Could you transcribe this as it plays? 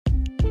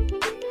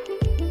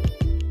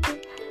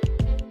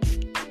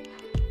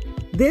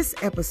This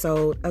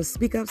episode of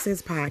Speak Up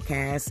Sis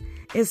podcast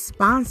is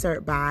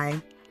sponsored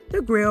by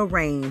The Grill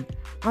Rain,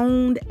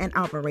 owned and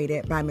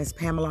operated by Miss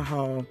Pamela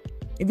Hall.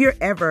 If you're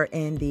ever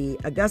in the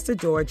Augusta,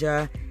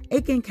 Georgia,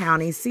 Aiken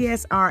County,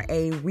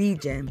 CSRA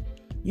region,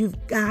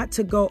 you've got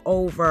to go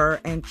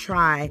over and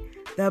try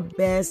the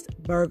best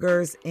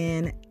burgers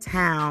in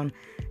town.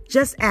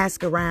 Just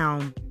ask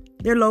around.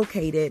 They're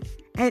located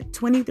at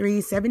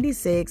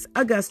 2376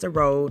 Augusta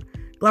Road,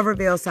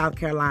 Gloverville, South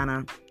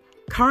Carolina.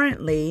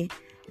 Currently,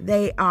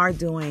 they are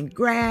doing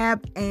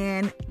grab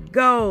and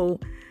go.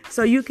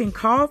 So you can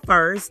call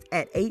first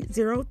at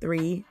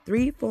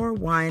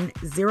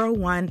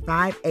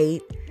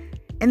 803-341-0158.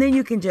 And then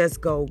you can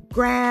just go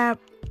grab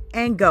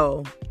and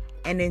go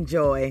and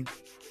enjoy.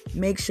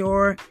 Make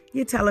sure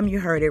you tell them you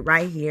heard it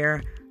right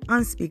here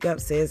on Speak Up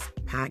Sis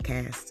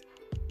podcast.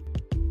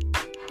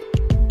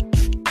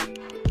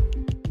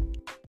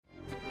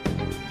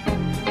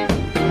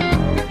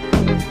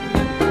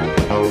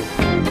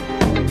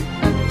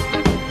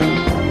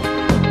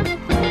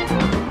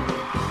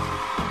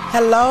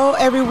 Hello,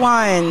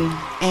 everyone,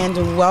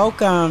 and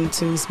welcome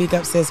to Speak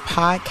Up Sis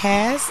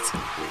podcast.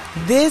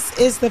 This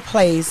is the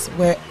place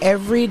where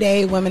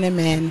everyday women and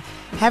men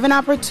have an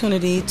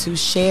opportunity to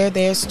share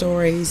their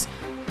stories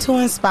to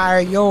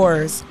inspire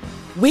yours.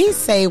 We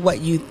say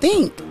what you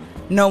think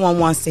no one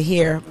wants to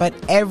hear, but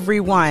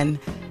everyone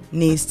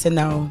needs to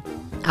know.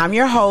 I'm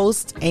your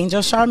host,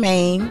 Angel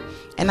Charmaine,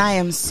 and I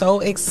am so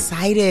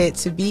excited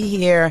to be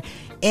here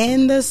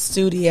in the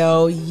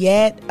studio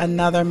yet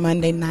another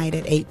Monday night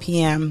at 8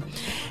 p.m.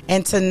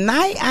 And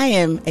tonight I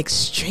am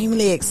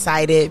extremely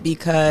excited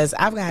because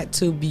I've got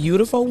two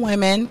beautiful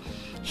women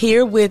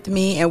here with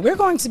me, and we're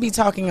going to be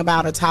talking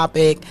about a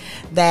topic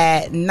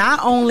that not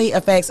only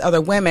affects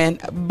other women,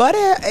 but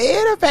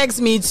it affects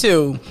me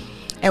too.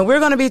 And we're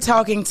going to be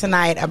talking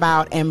tonight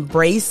about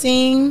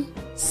embracing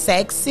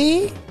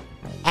sexy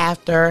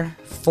after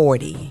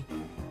 40,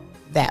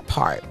 that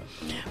part.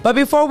 But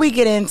before we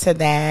get into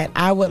that,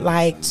 I would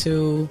like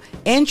to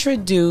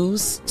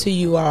introduce to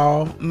you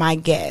all my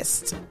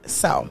guest.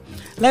 So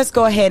let's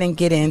go ahead and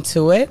get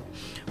into it.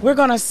 We're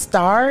going to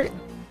start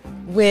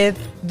with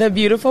the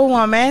beautiful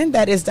woman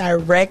that is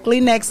directly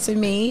next to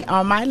me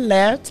on my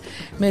left,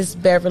 Miss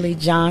Beverly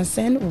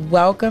Johnson.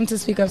 Welcome to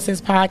Speak Up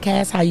Sis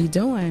podcast. How you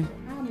doing?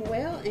 I'm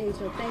well,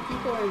 Angel. Thank you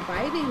for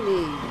inviting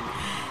me.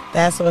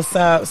 That's what's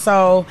up.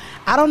 So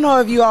I don't know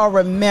if you all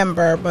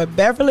remember, but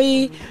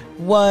Beverly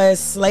was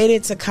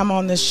slated to come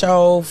on the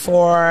show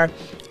for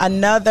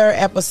another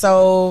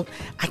episode.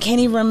 I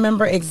can't even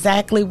remember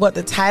exactly what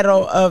the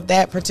title of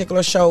that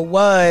particular show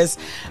was,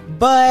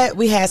 but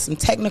we had some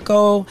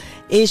technical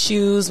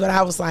issues, but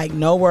I was like,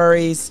 no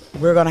worries,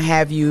 we're going to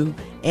have you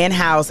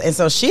in-house. And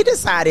so she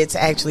decided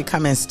to actually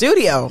come in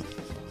studio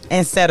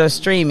instead of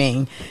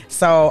streaming.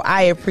 So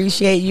I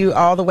appreciate you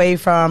all the way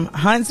from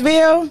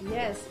Huntsville.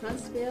 Yes,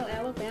 Huntsville,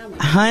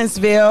 Alabama.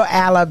 Huntsville,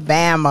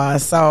 Alabama.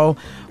 So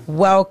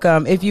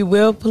welcome. If you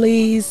will,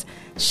 please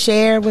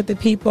share with the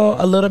people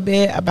a little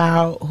bit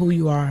about who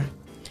you are.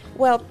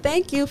 Well,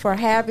 thank you for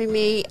having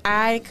me.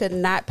 I could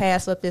not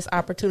pass up this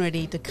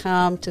opportunity to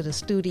come to the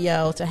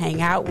studio to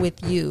hang out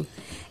with you.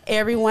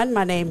 Everyone,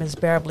 my name is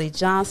Beverly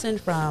Johnson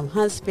from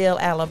Huntsville,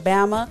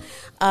 Alabama,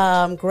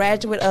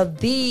 graduate of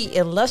the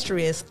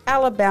illustrious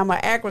Alabama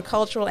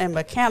Agricultural and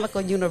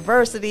Mechanical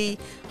University,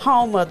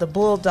 home of the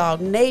Bulldog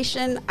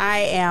Nation. I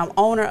am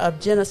owner of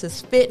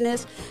Genesis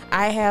Fitness.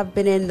 I have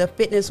been in the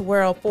fitness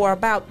world for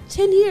about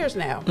 10 years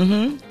now.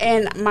 Mm-hmm.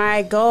 And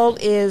my goal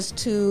is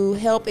to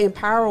help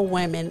empower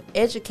women,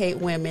 educate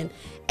women,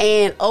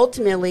 and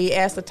ultimately,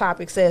 as the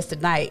topic says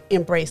tonight,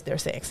 embrace their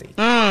sexy.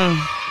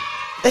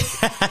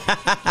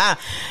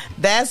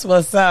 That's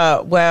what's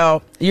up.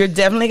 Well, you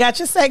definitely got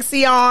your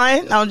sexy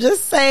on. I'm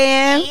just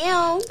saying.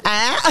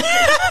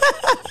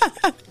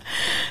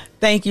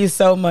 Thank you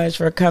so much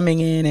for coming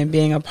in and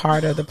being a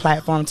part of the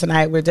platform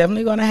tonight. We're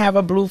definitely going to have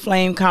a Blue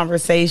Flame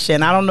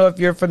conversation. I don't know if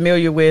you're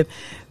familiar with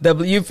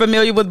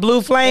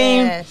Blue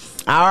Flame?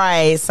 Yes. All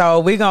right. So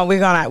we got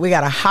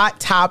a hot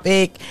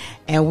topic,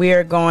 and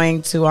we're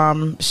going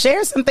to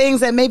share some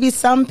things that maybe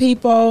some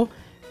people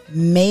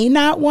may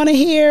not want to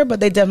hear, but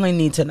they definitely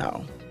need to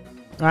know.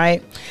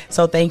 Right?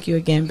 So thank you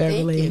again,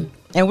 Beverly. Thank you.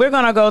 And we're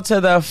going to go to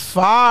the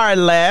far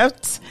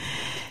left.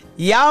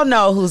 Y'all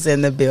know who's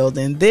in the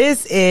building.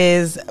 This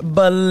is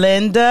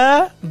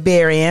Belinda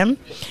Berrien.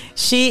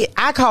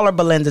 I call her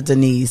Belinda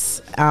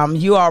Denise.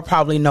 You all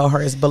probably know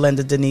her as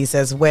Belinda Denise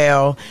as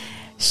well.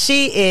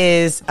 She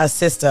is a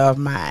sister of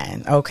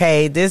mine,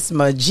 okay? This is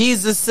my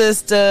Jesus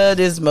sister.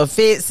 This is my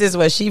fit sister.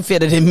 Well, she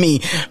fitted in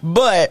me,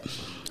 but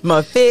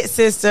my fit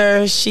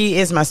sister, she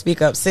is my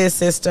Speak Up Sis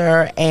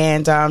sister,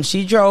 and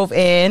she drove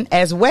in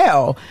as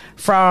well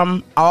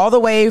from all the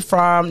way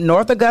from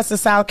North Augusta,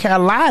 South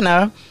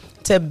Carolina,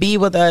 to be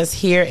with us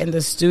here in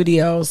the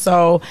studio.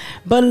 So,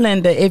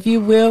 Belinda, if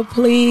you will,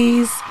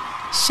 please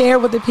share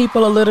with the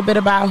people a little bit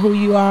about who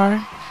you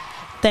are.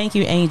 Thank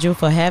you, Angel,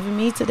 for having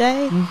me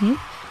today. Mm-hmm.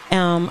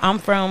 I'm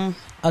from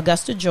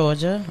Augusta,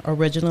 Georgia,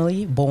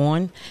 originally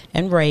born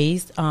and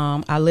raised.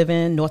 I live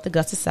in North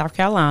Augusta, South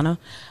Carolina.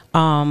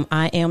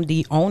 I am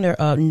the owner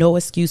of No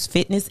Excuse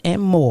Fitness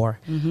and More.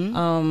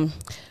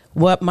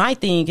 What my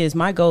thing is,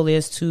 my goal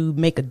is to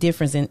make a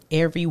difference in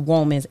every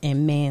woman's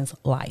and man's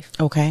life.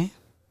 Okay.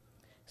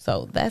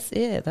 So that's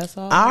it. That's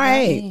all. All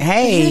right.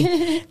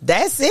 Hey,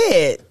 that's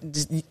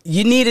it.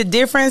 You need a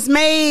difference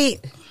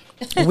made?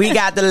 We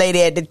got the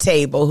lady at the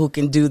table who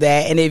can do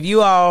that. And if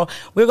you all,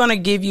 we're going to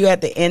give you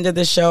at the end of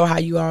the show how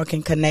you all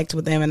can connect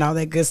with them and all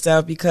that good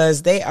stuff,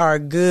 because they are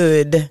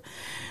good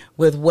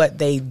with what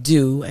they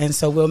do. And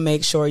so we'll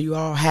make sure you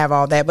all have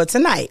all that. But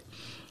tonight,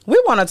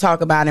 we want to talk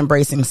about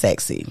embracing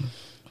sexy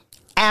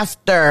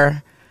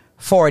after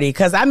 40.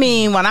 Because, I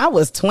mean, when I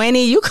was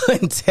 20, you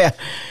couldn't tell.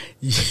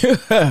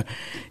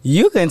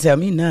 You couldn't tell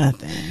me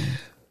nothing.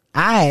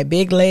 I had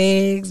big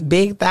legs,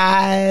 big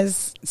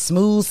thighs,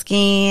 smooth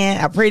skin,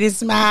 a pretty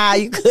smile.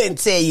 You couldn't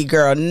tell you,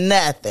 girl,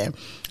 nothing.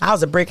 I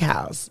was a brick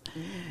house.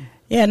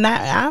 Yeah,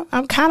 now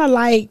I'm kind of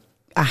like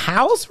a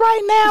house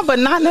right now, but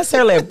not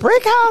necessarily a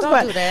brick house.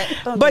 Don't do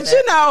that. Don't but do that.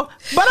 you know,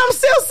 but I'm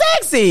still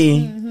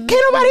sexy. Can't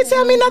nobody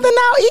tell me nothing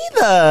now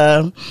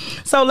either.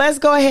 So let's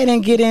go ahead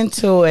and get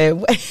into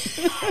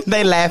it.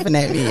 They laughing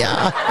at me,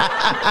 y'all.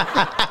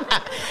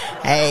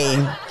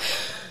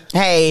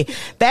 Hey,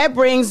 that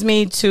brings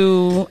me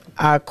to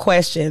a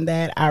question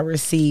that I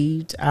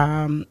received,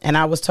 and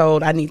I was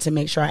told I need to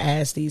make sure I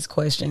ask these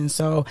questions.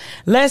 So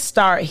let's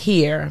start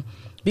here.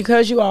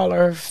 Because you all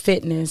are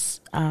fitness,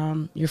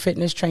 you're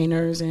fitness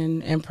trainers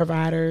and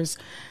providers,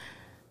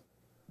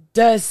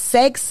 does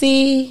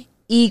sexy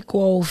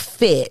equal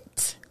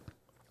fit?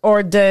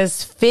 Or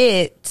does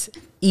fit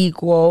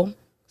equal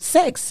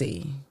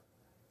sexy?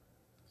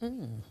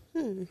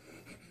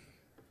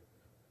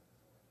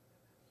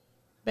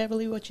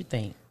 Beverly, what you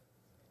think?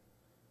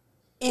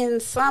 In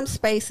some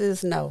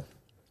spaces, no.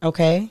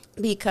 Okay.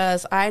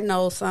 Because I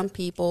know some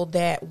people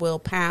that will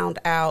pound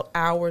out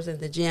hours in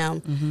the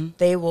gym.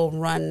 They will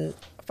run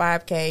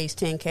 5Ks,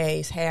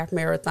 10Ks, half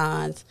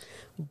marathons.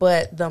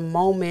 But the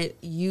moment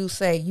you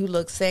say you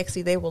look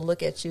sexy, they will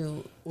look at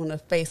you on a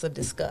face of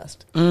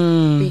disgust.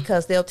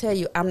 Because they'll tell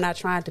you, I'm not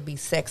trying to be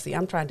sexy.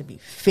 I'm trying to be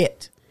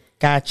fit.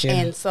 Gotcha.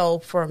 And so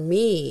for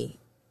me,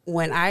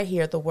 when I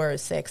hear the word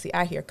sexy,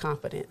 I hear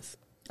confidence.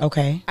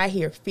 Okay. I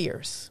hear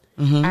fierce.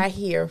 I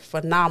hear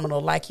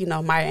phenomenal, like, you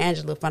know, Maya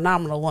Angelou,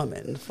 phenomenal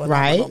woman,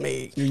 phenomenal Right.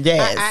 me.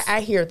 Yes.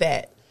 I hear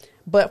that.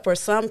 But for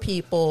some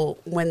people,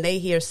 when they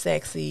hear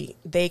sexy,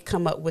 they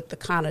come up with the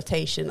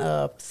connotation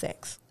of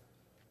sex.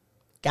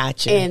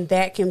 Gotcha. And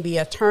that can be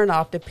a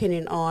turnoff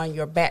depending on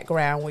your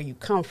background, where you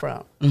come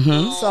from.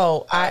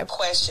 So a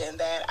question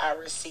that I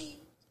received.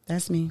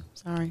 That's me.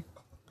 Sorry.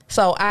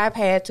 So I've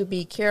had to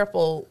be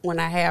careful when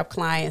I have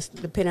clients,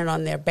 depending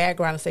on their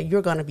background, and say,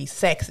 you're going to be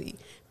sexy,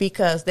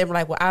 because they're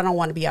like, well, I don't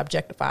want to be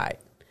objectified.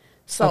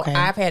 So Okay.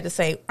 I've had to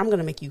say, I'm going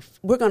to make you,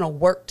 we're going to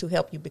work to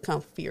help you become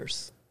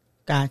fierce.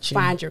 Gotcha.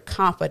 Find your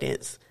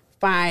confidence.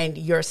 Find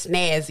your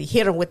snazzy.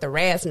 Hit them with the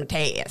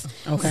razzmatazz.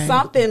 Okay.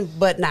 Something,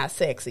 but not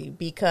sexy,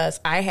 because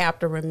I have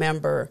to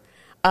remember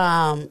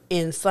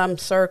in some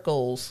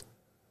circles,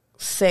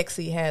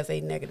 sexy has a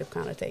negative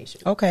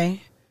connotation.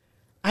 Okay.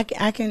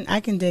 I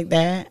can dig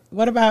that.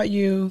 What about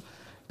you,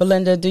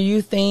 Belinda? Do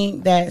you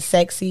think that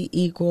sexy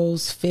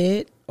equals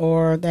fit,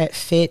 or that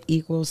fit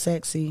equals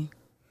sexy?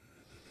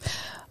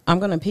 I'm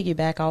going to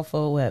piggyback off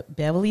of what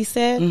Beverly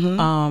said.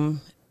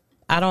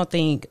 I don't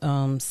think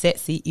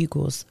sexy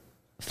equals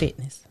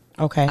fitness.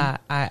 Okay.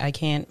 I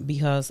can't,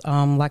 because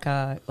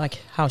like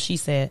how she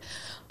said,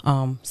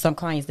 some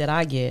clients that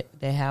I get,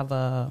 they have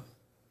a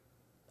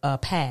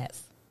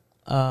past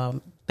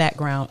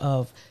background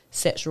of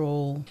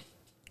sexual,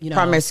 you know,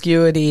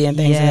 promiscuity and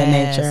things of that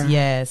nature.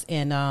 Yes,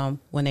 and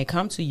when they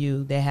come to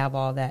you, they have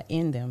all that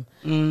in them,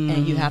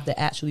 and you have to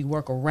actually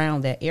work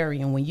around that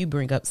area. And when you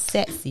bring up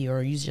sexy,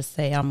 or you just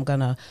say, I'm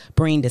gonna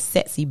bring the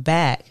sexy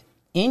back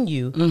in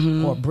you,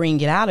 or bring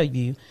it out of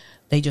you,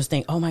 they just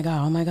think, oh my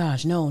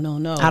gosh, no,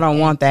 I don't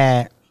want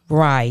that.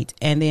 Right.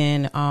 And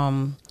then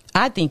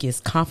I think it's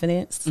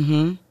confidence.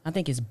 I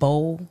think it's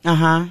bold.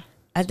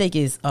 I think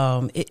it's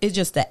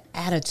just the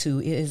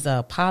attitude. It is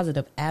a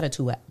positive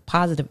attitude, a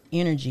positive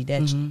energy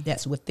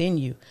that's within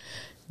you.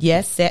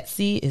 Yes,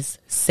 sexy is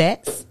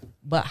sex,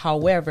 but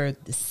however,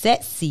 the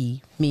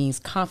sexy means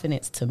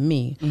confidence to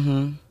me.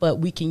 But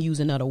we can use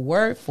another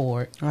word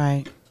for it.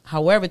 Right.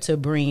 However, to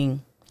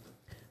bring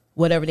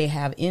whatever they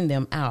have in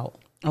them out.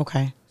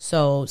 Okay.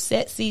 So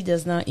sexy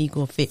does not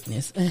equal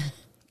fitness.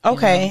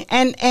 Okay.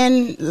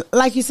 And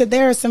like you said,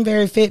 there are some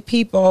very fit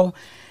people,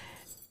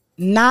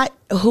 not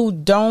who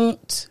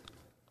don't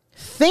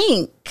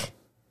think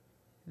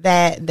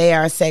that they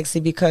are sexy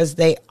because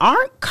they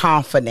aren't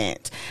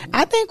confident.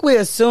 I think we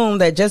assume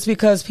that just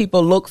because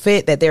people look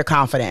fit, that they're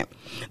confident,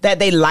 that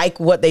they like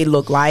what they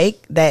look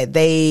like, that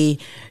they,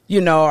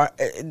 you know,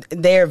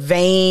 they're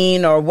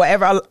vain or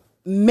whatever.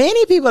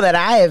 Many people that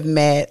I have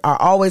met are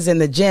always in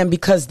the gym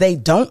because they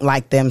don't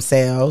like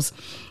themselves.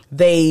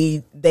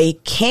 They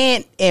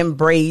can't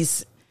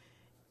embrace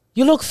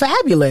you look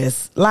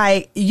fabulous.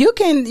 Like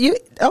okay,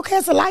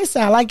 it's a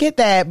lifestyle. I get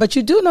that, but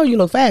you do know you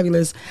look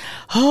fabulous.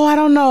 Oh, I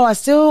don't know. I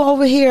still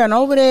over here and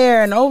over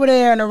there and over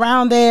there and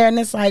around there. And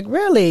it's like,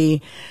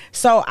 really?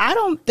 So I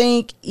don't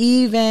think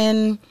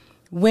even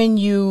when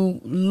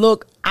you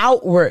look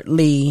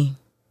outwardly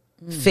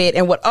fit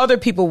and what other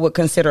people would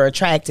consider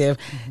attractive,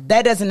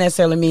 that doesn't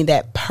necessarily mean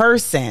that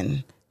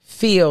person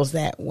feels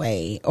that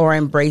way or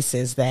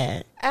embraces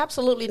that.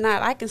 Absolutely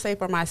not. I can say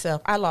for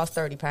myself, I lost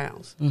 30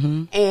 pounds.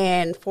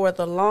 And for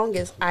the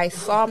longest, I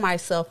saw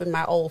myself in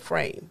my old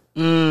frame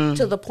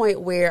to the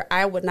point where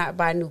I would not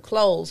buy new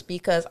clothes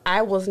because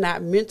I was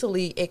not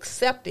mentally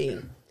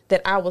accepting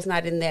that I was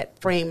not in that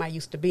frame I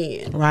used to be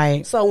in.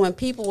 Right. So when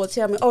people would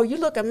tell me, oh, you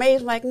look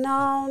amazing, like,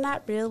 no,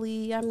 not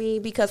really. I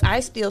mean, because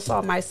I still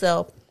saw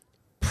myself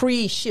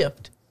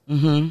pre-shift.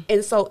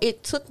 And so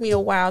it took me a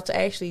while to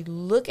actually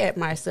look at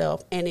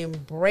myself and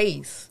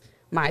embrace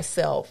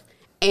myself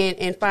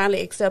and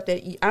finally accept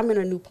that I'm in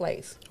a new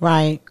place.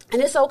 Right.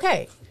 And it's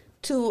okay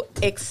to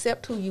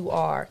accept who you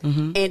are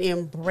and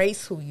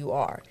embrace who you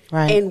are.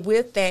 Right. And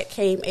with that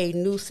came a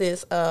new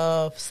sense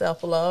of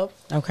self-love.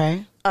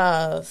 Okay.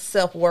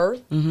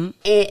 Self-worth.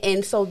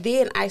 And so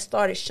then I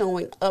started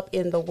showing up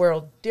in the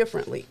world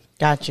differently.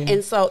 Gotcha.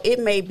 And so it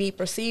may be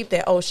perceived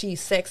that, oh,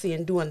 she's sexy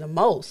and doing the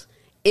most.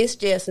 It's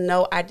just,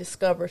 no, I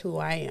discovered who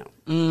I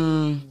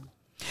am.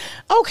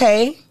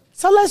 Okay,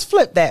 so let's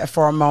flip that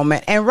for a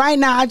moment. And right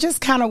now, I just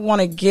kind of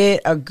want to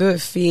get a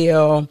good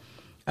feel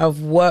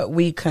of what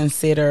we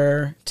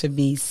consider to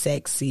be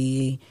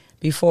sexy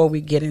before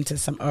we get into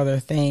some other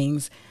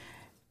things.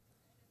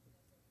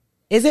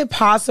 Is it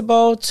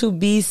possible to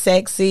be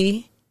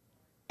sexy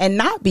and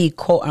not be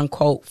quote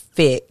unquote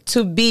fit,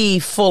 to be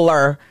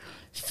fuller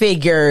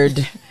figured,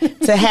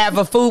 to have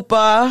a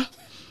fupa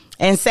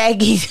and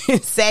saggy,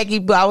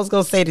 I was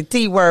going to say the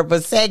T word,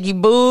 but saggy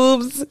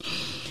boobs?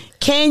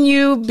 Can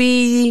you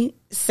be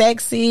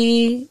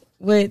sexy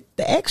with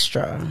the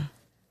extra?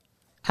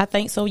 I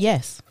think so.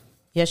 Yes,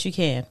 you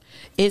can.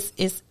 It's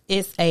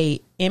a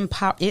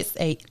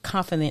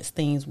confidence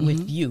thing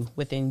with you,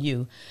 within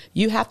you.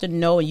 You have to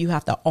know and you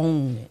have to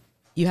own it.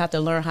 You have to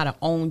learn how to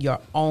own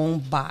your own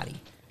body.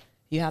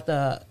 You have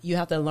to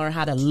learn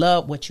how to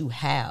love what you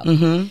have,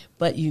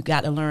 but you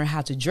got to learn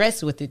how to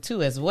dress with it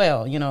too as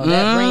well. You know,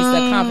 that brings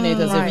the confidence,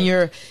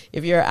 because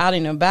if you're out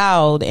and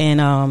about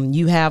and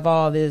you have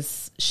all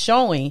this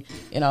showing,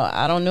 you know,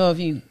 I don't know if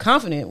you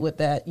confident with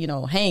that, you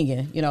know,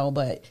 hanging, you know,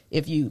 but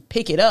if you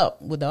pick it up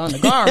with the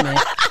undergarment,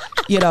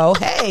 you know,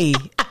 hey,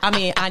 I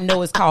mean, I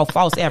know it's called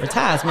false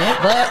advertisement,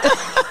 but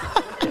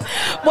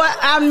well,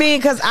 I mean,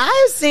 because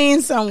I've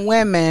seen some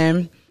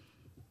women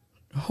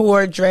who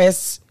are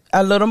dressed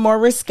a little more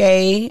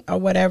risque or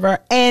whatever,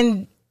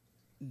 and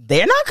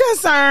they're not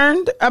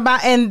concerned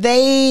about, and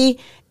they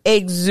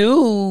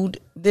exude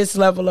this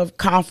level of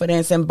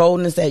confidence and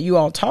boldness that you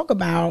all talk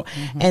about,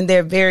 and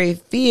they're very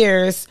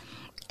fierce.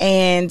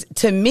 And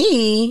to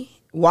me,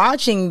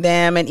 watching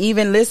them and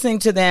even listening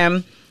to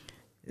them,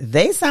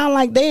 they sound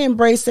like they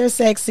embrace their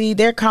sexy,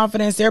 their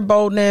confidence, their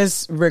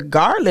boldness,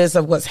 regardless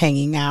of what's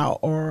hanging out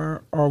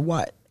or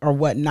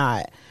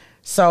whatnot.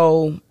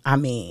 So, I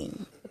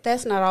mean, But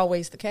that's not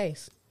always the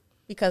case.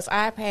 Because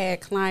I've had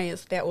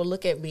clients that will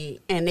look at me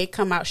and they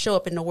show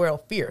up in the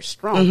world fierce,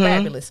 strong,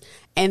 fabulous,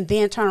 and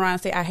then turn around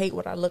and say, I hate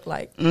what I look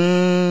like.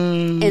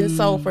 And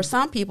so for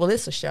some people,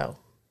 it's a show.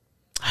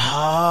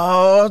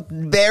 Oh,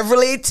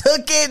 Beverly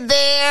took it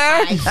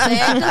there. I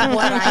said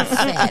what I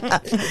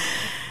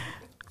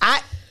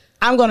said.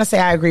 I'm going to say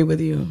I agree with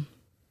you.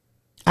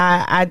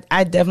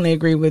 I definitely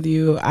agree with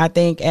you. I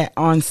think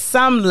on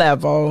some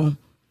level,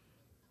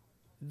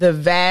 the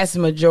vast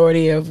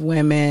majority of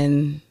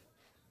women,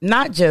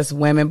 not just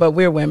women, but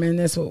we're women.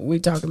 That's what we're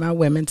talking about,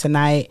 women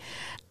tonight.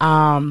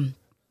 You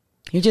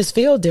just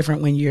feel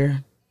different when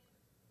you're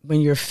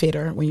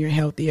fitter, when you're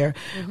healthier,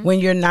 when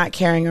you're not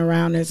carrying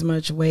around as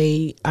much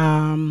weight.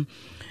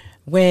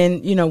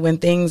 When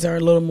things are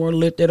a little more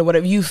lifted or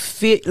whatever, you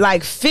feel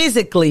like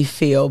physically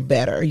feel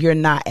better. You're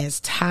not as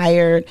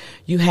tired.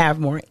 You have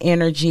more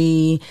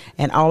energy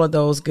and all of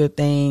those good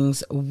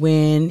things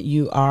when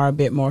you are a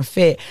bit more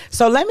fit.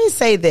 So let me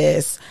say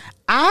this.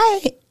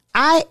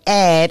 I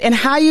add, and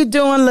how you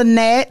doing,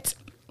 Lynette?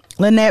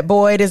 Lynette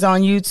Boyd is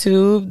on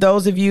YouTube.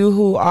 Those of you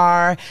who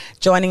are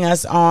joining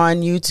us on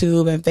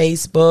YouTube and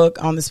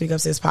Facebook on the Speak Up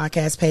Sis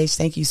podcast page,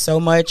 thank you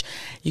so much.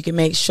 You can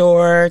make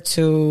sure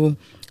to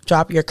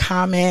drop your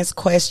comments,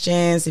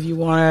 questions. If you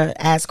want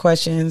to ask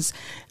questions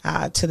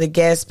to the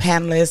guest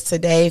panelists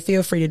today,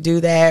 feel free to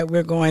do that.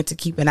 We're going to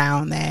keep an eye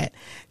on that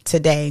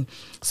today.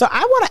 So I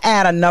want to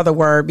add another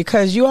word,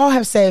 because you all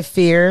have said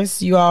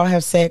fierce. You all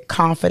have said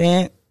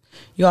confident.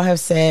 You all have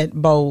said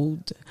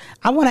bold.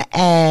 I want to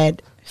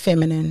add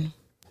feminine,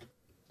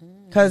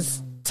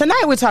 because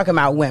tonight we're talking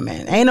about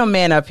women. Ain't no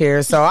men up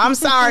here. So I'm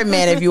sorry,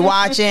 men, if you're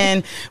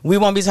watching, we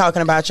won't be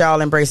talking about y'all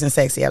embracing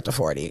sexy after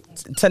 40.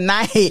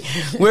 Tonight,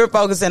 we're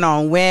focusing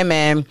on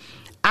women.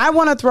 I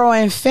want to throw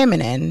in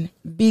feminine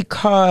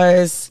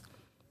because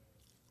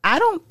I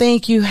don't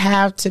think you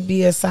have to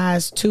be a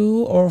size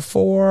 2 or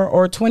 4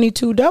 or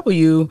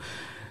 22W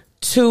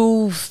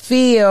to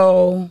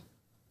feel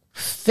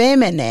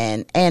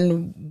feminine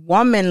and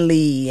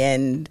womanly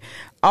and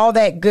all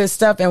that good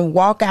stuff and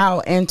walk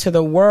out into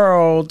the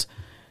world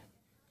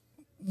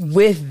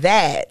with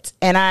that.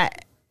 And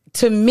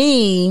to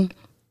me,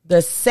 the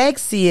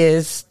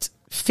sexiest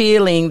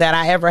feeling that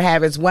I ever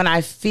have is when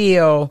I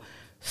feel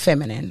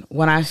feminine,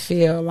 when I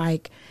feel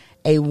like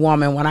a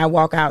woman, when I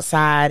walk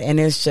outside and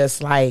it's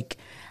just like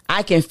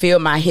I can feel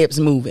my hips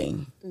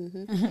moving.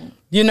 Mm-hmm.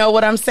 You know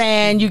what I'm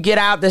saying? You get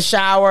out the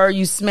shower,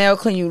 you smell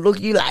clean,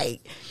 you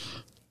like,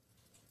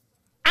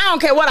 I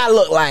don't care what I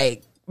look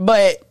like,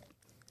 but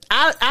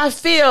I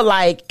feel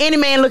like any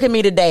man look at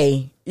me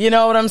today, you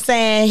know what I'm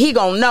saying? He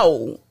gonna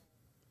know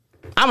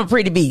I'm a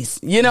pretty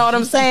beast. You know what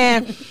I'm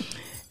saying?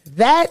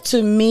 That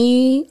to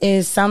me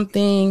is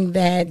something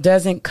that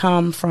doesn't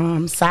come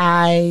from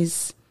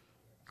size,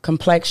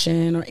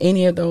 complexion, or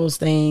any of those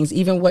things.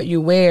 Even what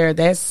you wear,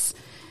 that's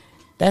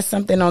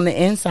something on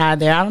the inside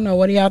there. I don't know.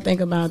 What do y'all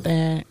think about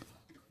that?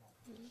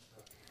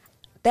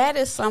 That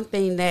is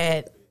something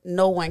that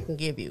no one can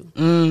give you.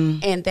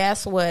 And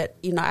that's what,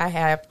 I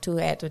had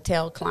to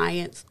tell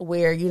clients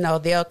where,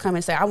 they'll come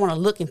and say, I want to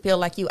look and feel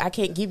like you. I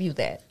can't give you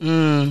that.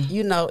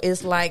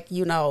 It's like,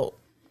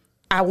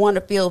 I want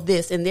to feel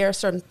this. And there are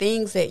certain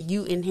things that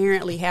you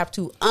inherently have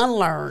to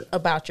unlearn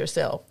about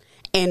yourself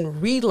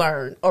and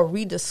relearn or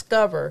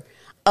rediscover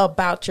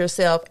about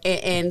yourself.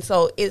 And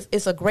so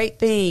it's a great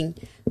thing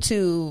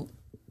to...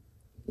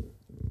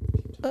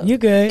 You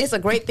good. It's a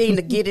great thing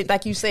to get it,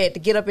 like you said, to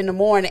get up in the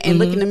morning and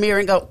look in the mirror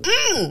and go,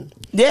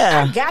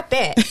 yeah, I got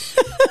that.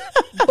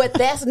 But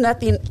that's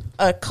nothing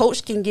a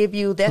coach can give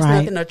you. That's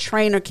nothing a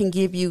trainer can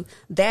give you.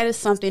 That is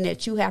something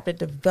that you have to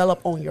develop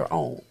on your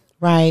own.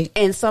 Right.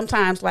 And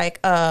sometimes, like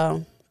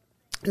my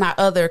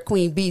other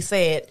Queen Bee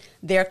said,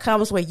 there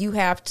comes where you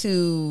have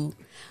to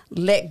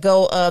let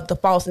go of the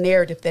false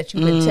narrative that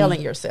you've been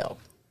telling yourself,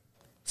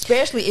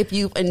 especially if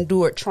you've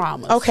endured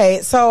trauma. Okay,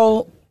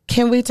 so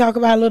can we talk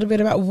about a little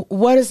bit about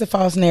what is the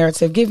false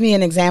narrative? Give me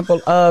an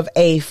example of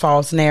a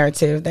false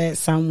narrative that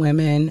some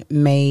women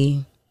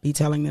may be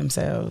telling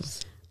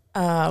themselves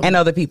and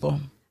other people.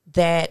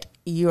 That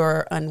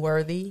you're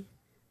unworthy,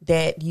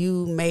 that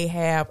you may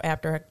have,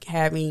 after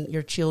having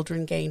your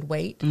children, gained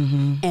weight,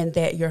 and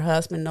that your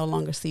husband no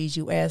longer sees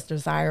you as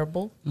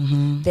desirable,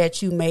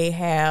 that you may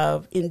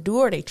have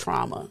endured a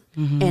trauma,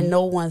 and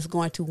no one's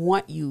going to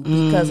want you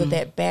because of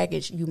that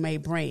baggage you may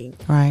bring.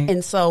 Right.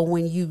 And so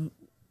when you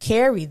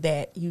carry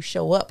that, you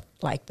show up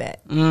like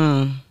that.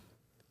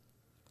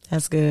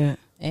 That's good.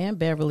 And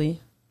Beverly,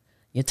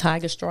 your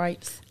tiger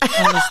stripes.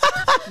 I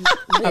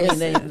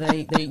mean,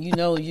 they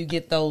you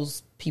get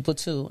those people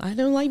too. I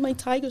don't like my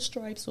tiger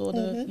stripes or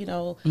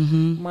the,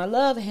 my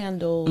love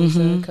handles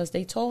because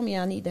they told me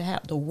I need to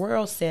have. The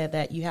world said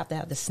that you have to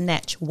have the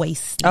snatch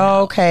waist.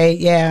 Oh, okay,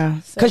 yeah,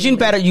 because you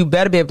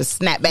better be able to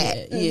snap back.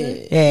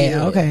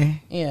 Yeah,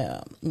 okay,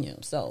 yeah.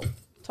 So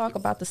talk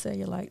about the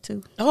cellulite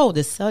too. Oh,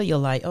 the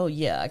cellulite. Oh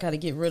yeah, I got to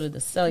get rid of the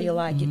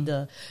cellulite. Get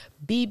the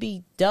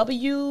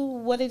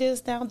BBW. What it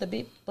is now, the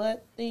big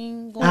butt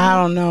thing.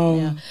 I don't know.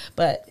 Yeah,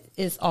 but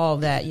it's all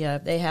that. Yeah,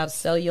 they have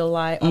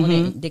cellulite on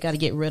it. They got to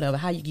get rid of it.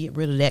 How you get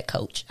rid of that,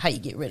 coach? How you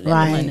get rid of that?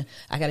 Right.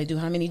 I got to do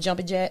how many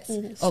jumping jacks?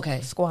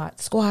 Okay,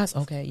 squats.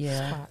 Okay,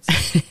 yeah.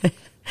 Squats.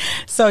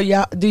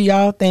 So do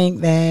y'all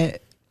think that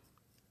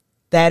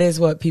is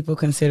what people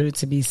consider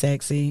to be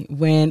sexy?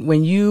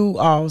 When you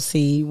all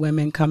see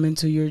women come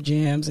into your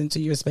gyms, into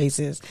your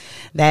spaces,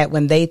 that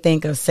when they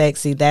think of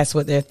sexy, that's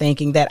what they're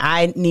thinking, that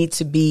I need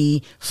to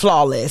be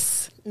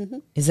flawless.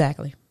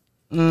 Exactly.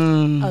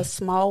 A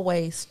small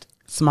waist.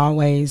 Small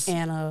waist.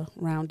 And a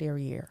round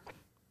derriere.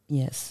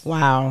 Yes.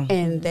 Wow.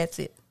 And that's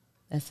it.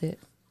 That's it.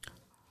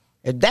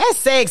 If that's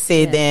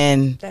sexy,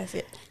 then that's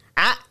it.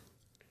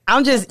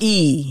 I'm just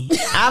E.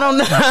 I don't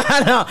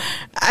know.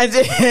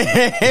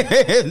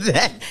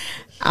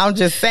 I'm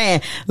just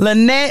saying.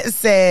 Lynette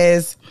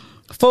says,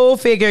 full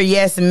figure,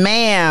 yes,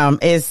 ma'am,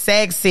 is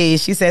sexy.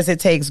 She says it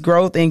takes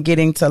growth in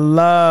getting to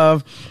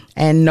love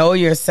and know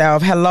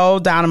yourself. Hello,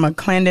 Donna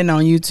McClendon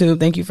on YouTube.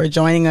 Thank you for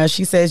joining us.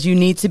 She says you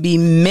need to be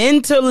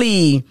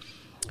mentally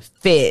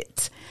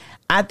fit.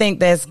 I think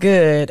that's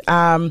good.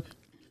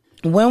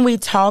 When we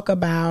talk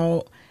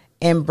about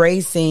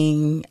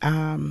embracing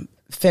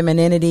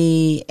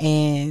femininity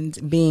and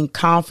being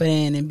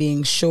confident and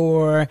being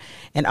sure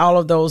and all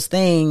of those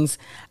things,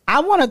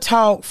 I want to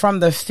talk from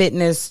the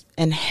fitness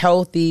and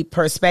healthy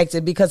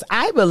perspective, because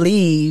I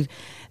believe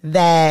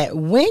that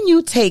when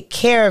you take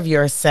care of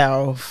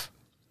yourself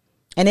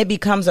and it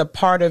becomes a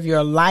part of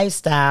your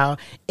lifestyle,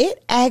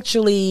 it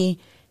actually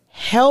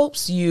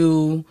helps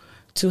you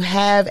to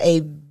have a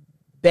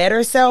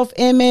better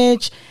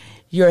self-image.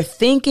 Your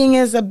thinking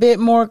is a bit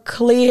more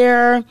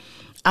clear.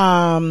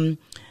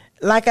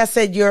 Like I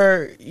said,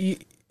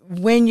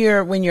 when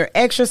you're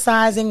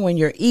exercising, when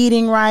you're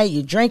eating right,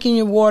 you're drinking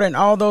your water and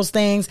all those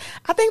things,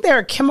 I think there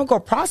are chemical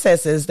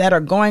processes that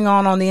are going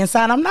on the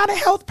inside. I'm not a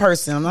health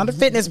person. I'm not a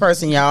fitness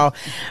person, y'all.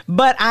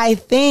 But I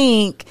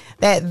think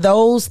that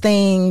those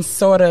things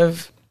sort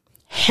of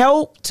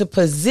help to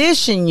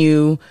position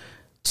you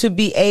to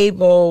be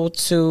able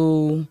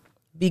to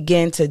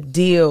begin to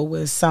deal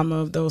with some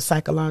of those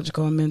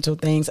psychological and mental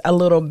things a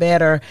little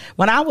better.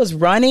 When I was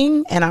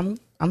running, and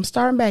I'm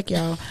starting back,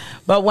 y'all,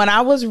 but when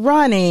I was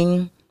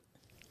running,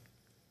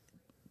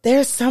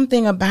 there's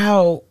something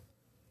about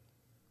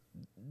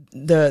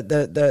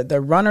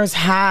the runner's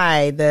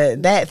high,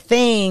 that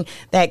thing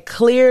that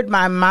cleared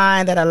my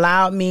mind, that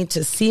allowed me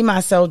to see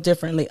myself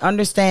differently,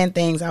 understand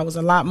things. I was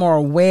a lot more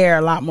aware,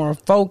 a lot more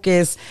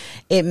focused.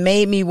 It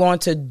made me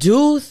want to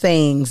do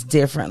things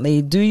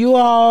differently. Do you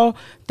all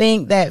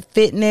think that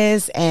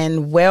fitness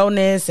and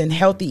wellness and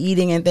healthy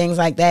eating and things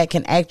like that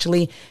can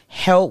actually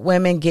help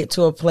women get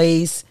to a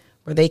place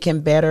where they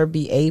can better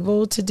be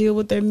able to deal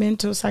with their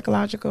mental,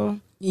 psychological?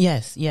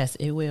 Yes,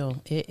 it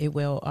will. It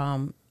will.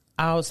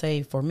 I'll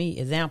say for me,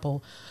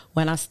 example,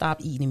 when I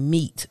stopped eating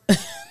meat,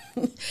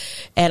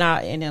 and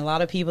a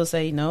lot of people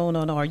say, no,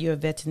 are you a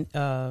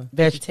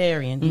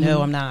vegetarian? Mm-hmm.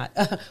 No, I'm not.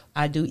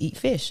 I do eat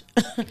fish,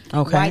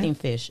 okay, whiting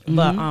fish. Mm-hmm.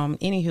 But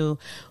anywho,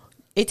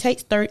 it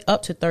takes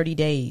up to 30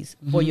 days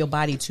mm-hmm. for your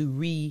body to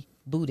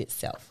reboot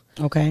itself.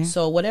 Okay.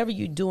 So whatever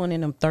you're doing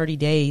in them 30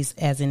 days,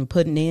 as in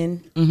putting in,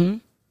 mm-hmm.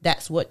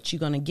 that's what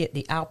you're going to get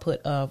the output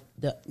of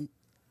the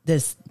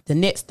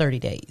next 30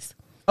 days.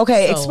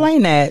 Okay, so,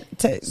 explain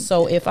that.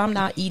 So if I'm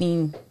not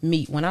eating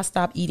meat, when I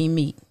stop eating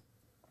meat,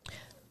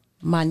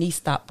 my knee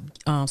stopped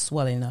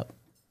swelling up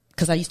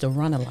because I used to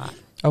run a lot.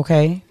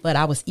 Okay. But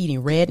I was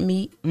eating red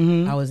meat.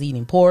 Mm-hmm. I was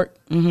eating pork.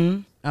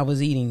 Mm-hmm. I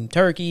was eating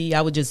turkey.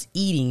 I was just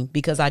eating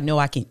because I know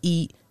I can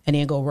eat and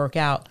then go work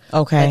out.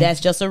 Okay. But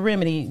that's just a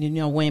remedy. You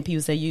know, when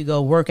people say you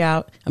go work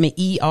out,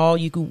 eat all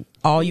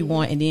you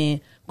want and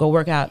then go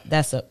work out.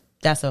 That's a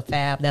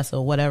fab. That's a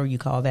whatever you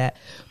call that.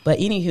 But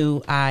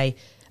anywho,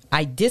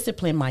 I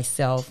disciplined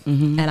myself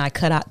mm-hmm. and I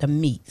cut out the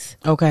meats.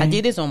 Okay. I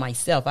did this on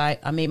myself. I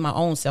made my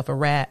own self a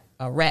lab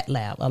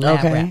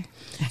rat.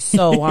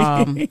 So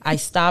I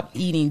stopped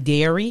eating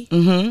dairy.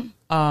 Mm-hmm.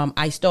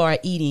 I started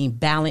eating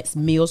balanced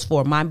meals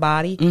for my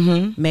body.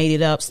 Mm-hmm. Made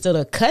it up. Instead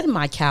of cutting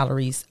my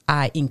calories,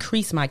 I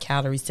increased my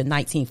calories to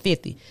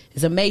 1950.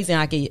 It's amazing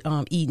I can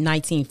eat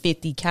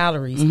 1950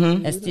 calories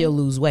mm-hmm. and still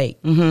lose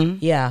weight. Mm-hmm.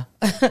 Yeah.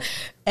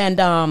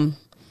 And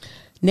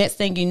next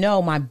thing you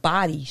know, my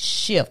body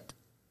shifted.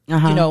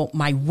 Uh-huh. You know,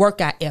 my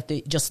workout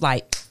ethic, just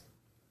like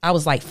I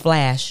was like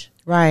Flash.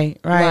 Right.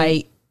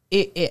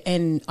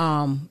 And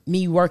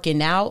me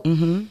working out,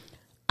 mm-hmm.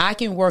 I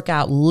can work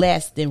out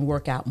less than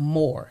work out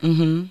more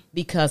mm-hmm.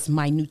 because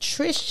my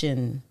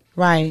nutrition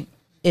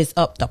is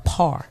up to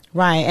par.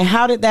 Right. And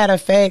how did that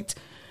affect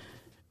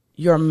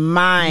your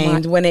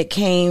mind when it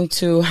came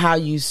to how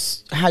you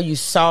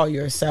saw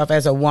yourself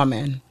as a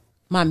woman?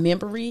 My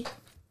memory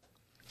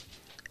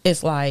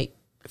is like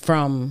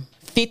from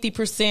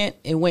 50%,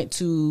 it went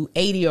to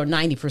 80 or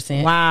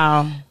 90%.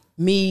 Wow.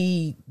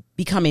 Me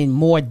becoming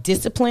more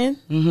disciplined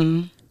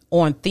mm-hmm.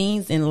 on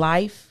things in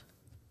life,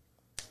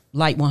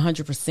 like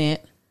 100%.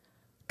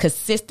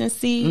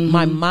 Consistency, mm-hmm.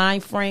 my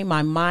mind frame,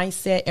 my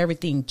mindset,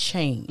 everything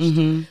changed.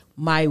 Mm-hmm.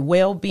 My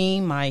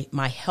well-being, my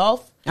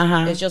health,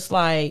 it's just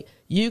like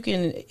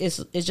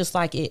it's just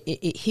like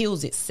it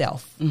heals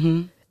itself.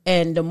 Mm-hmm.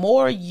 And the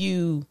more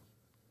you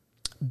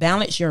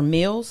balance your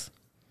meals,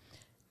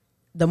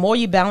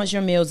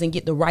 and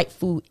get the right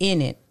food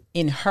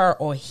in her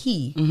or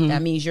he, mm-hmm.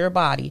 that means your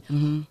body,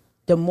 mm-hmm.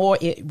 the more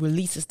it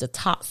releases the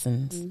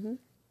toxins mm-hmm.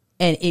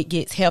 and it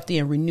gets healthy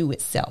and renew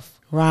itself.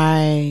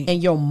 Right.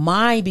 And your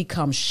mind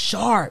becomes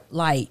sharp.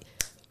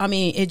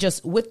 It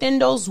just within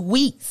those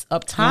weeks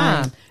of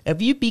time,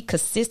 if you be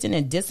consistent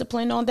and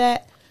disciplined on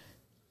that,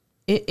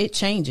 it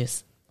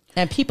changes.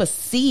 And people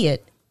see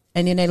it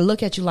and then they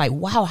look at you like,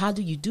 wow, how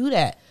do you do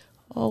that?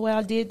 Oh, well,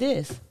 I did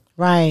this.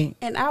 Right.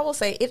 And I will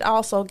say it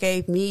also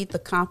gave me the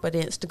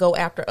confidence to go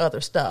after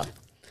other stuff.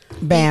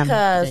 Bam.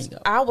 Because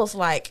I was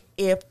like,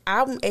 if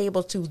I'm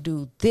able to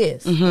do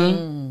this,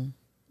 mm-hmm.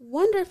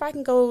 wonder if I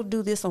can go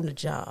do this on the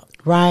job.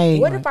 Right.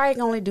 What if I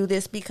can only do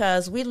this?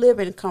 Because we live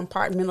in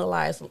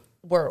compartmentalized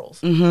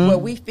worlds mm-hmm. where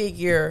we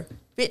figure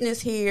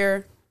fitness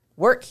here,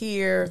 work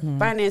here, mm-hmm.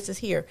 finances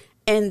here.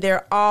 And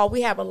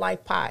we have a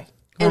life pie.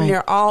 And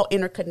they're all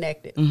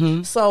interconnected.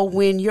 Mm-hmm. So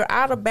when you're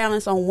out of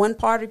balance on one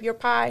part of your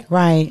pie,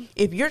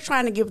 if you're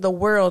trying to give the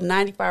world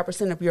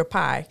 95% of your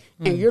pie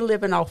and you're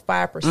living off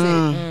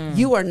 5%,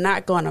 you are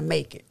not going to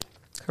make it.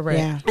 Correct.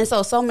 Yeah. And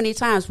so many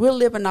times we're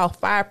living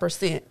off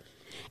 5%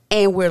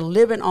 and we're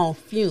living on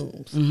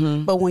fumes.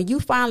 Mm-hmm. But when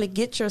you finally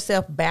get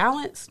yourself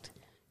balanced,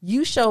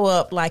 you show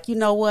up like, you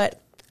know what?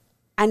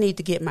 I need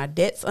to get my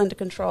debts under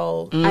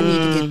control. I need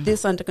to get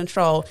this under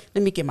control.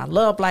 Let me get my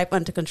love life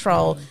under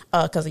control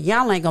because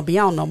y'all ain't going to be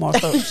on no more.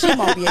 So she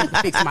won't be able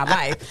to fix my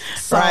life.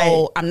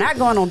 So I'm not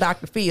going on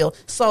Dr. Phil.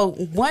 So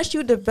once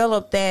you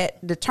develop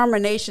that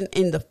determination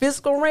in the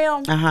physical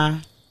realm,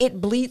 it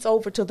bleeds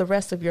over to the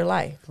rest of your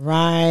life.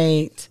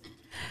 Right.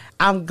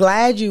 I'm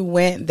glad you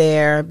went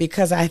there,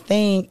 because I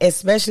think,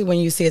 especially when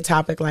you see a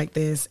topic like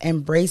this,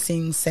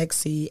 embracing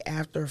sexy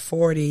after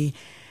 40,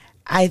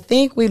 I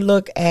think we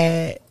look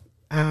at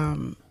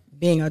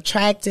being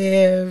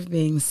attractive,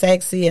 being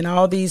sexy, and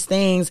all these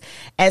things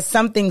as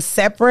something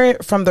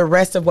separate from the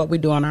rest of what we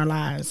do in our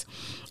lives.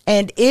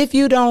 And if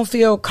you don't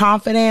feel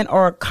confident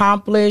or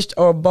accomplished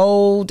or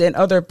bold in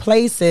other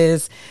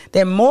places,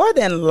 then more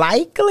than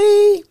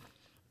likely,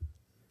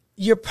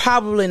 you're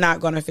probably not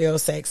going to feel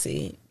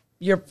sexy.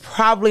 You're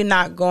probably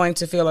not going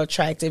to feel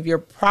attractive. You're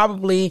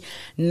probably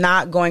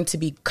not going to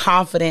be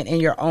confident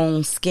in your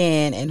own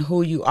skin and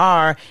who you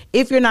are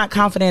if you're not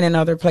confident in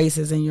other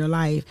places in your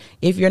life,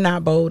 if you're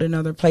not bold in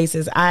other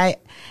places.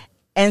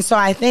 And so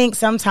I think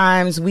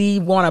sometimes we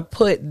want to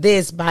put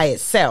this by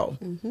itself.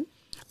 Mm-hmm.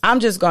 I'm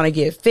just going to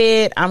get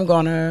fit. I'm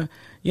going to,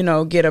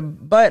 get a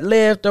butt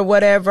lift or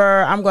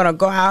whatever. I'm going to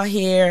go out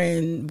here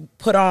and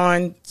put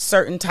on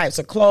certain types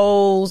of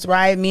clothes,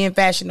 right? Me and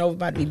Fashion Nova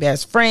about to be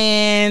best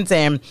friends,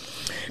 and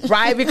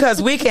right,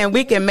 because we can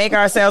make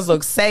ourselves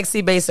look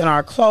sexy based on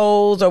our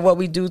clothes or what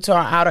we do to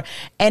our outer.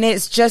 And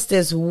it's just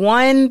this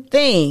one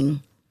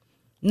thing,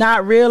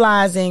 not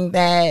realizing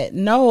that,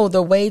 no,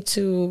 the way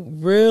to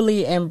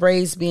really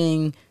embrace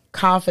being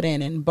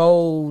confident and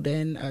bold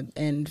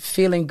and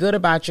feeling good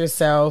about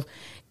yourself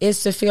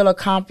is to feel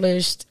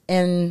accomplished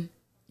in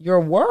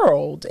your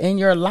world, in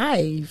your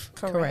life.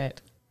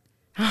 Correct.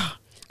 I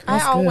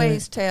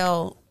always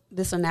tell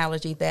this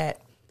analogy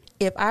that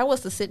if I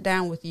was to sit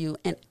down with you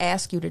and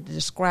ask you to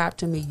describe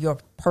to me your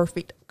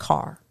perfect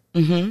car,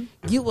 mm-hmm.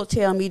 you will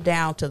tell me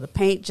down to the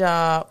paint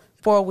job,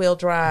 4-wheel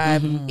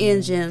drive, mm-hmm.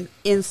 engine,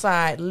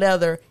 inside,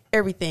 leather,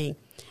 everything.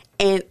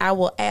 And I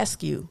will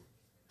ask you,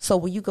 so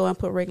will you go and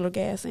put regular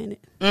gas in it?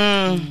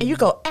 And you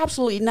go,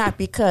 absolutely not,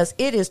 because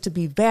it is to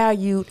be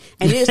valued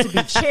and it is to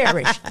be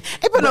cherished.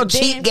 Ain't put no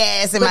cheap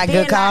gas in my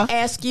good car. I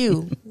ask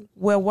you,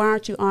 well, why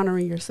aren't you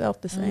honoring yourself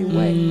the same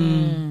way?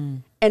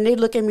 And they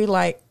look at me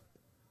like,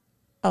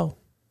 oh,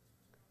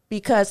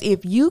 because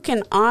if you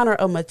can honor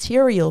a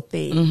material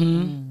thing,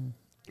 mm-hmm.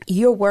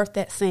 you're worth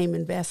that same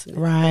investment.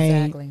 Right.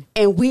 Exactly.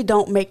 And we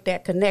don't make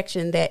that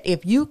connection that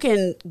if you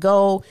can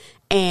go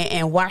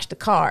and wash the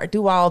car,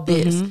 do all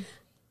this, mm-hmm.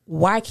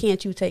 why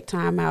can't you take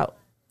time out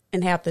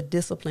and have the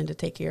discipline to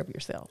take care of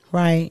yourself?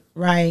 Right,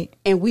 right.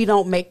 And we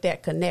don't make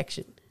that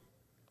connection.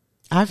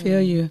 I feel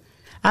you.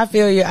 I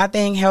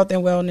think health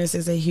and wellness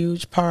is a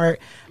huge part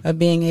of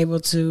being able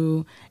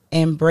to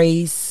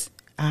embrace,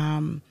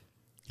 I'm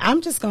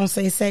just going to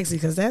say sexy,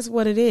 because that's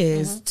what it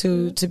is,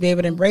 mm-hmm. to be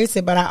able to embrace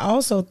it. But I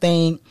also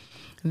think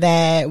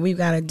that we've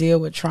got to deal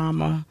with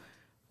trauma.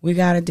 We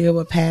got to deal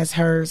with past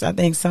hurts. I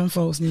think some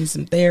folks need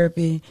some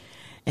therapy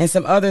and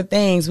some other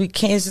things. We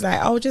can't just like,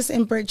 oh, just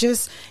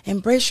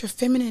embrace your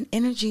feminine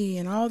energy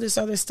and all this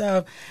other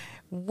stuff.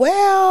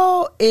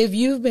 Well, if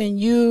you've been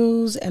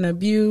used and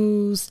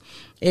abused,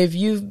 if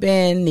you've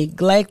been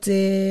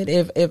neglected,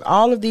 if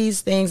all of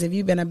these things, if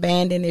you've been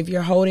abandoned, if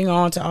you're holding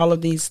on to all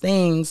of these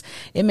things,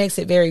 it makes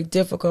it very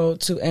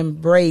difficult to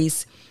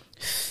embrace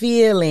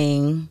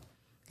feeling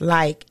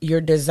like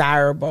you're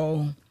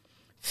desirable,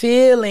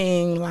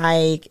 feeling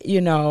like,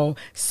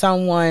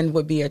 someone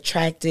would be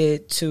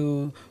attracted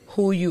to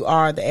who you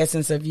are, the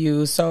essence of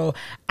you. So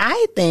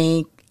I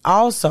think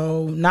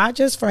also, not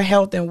just for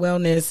health and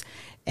wellness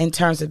in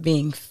terms of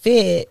being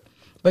fit,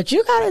 but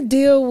you got to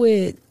deal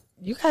with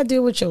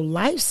your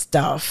life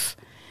stuff.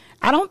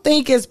 I don't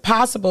think it's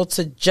possible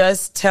to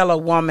just tell a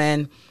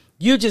woman,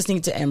 you just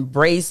need to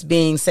embrace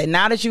being said.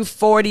 Now that you're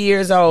 40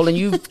 years old and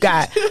you've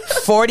got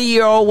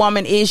 40-year-old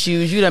woman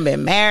issues, you done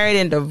been married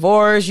and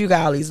divorced, you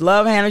got all these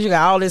love handles, you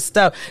got all this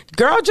stuff.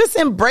 Girl, just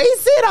embrace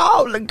it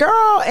all,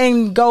 girl,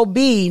 and go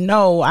be.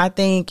 No, I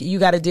think you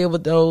got to deal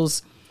with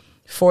those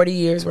 40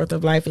 years worth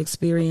of life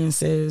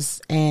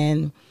experiences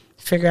and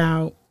figure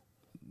out,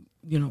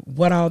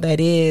 what all that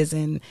is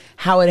and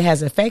how it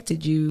has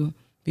affected you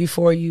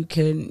before you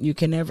can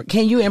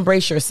you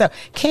embrace yourself?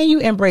 Can you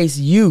embrace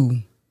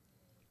you?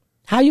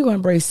 How you gonna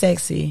embrace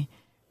sexy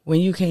when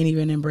you can't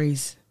even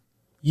embrace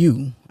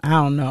you? I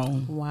don't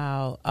know.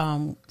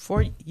 Wow.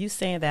 For you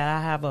saying that,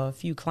 I have a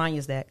few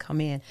clients that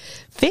come in.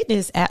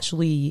 Fitness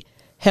actually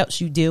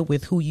helps you deal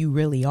with who you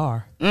really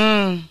are.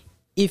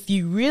 If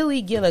you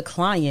really get a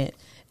client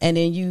and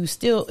then you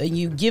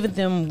give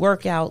them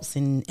workouts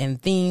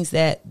and things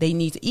that they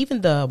need to,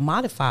 even the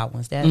modified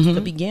ones, that's mm-hmm.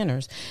 the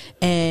beginners.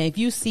 And if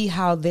you see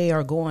how they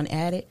are going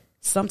at it,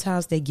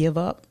 sometimes they give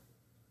up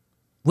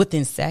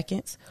within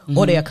seconds, mm-hmm.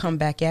 or they'll come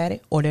back at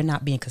it, or they're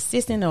not being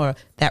consistent, or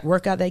that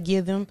workout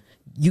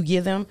you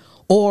give them,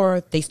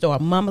 or they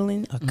start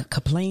mumbling or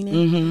complaining.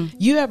 Mm-hmm.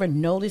 You ever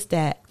notice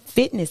that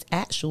fitness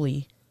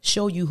actually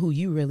show you who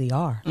you really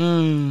are?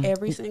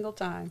 Every single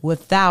time.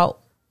 Without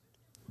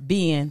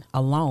being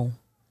alone.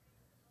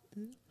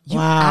 You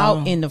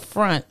out in the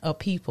front of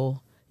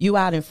people. You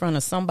out in front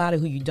of somebody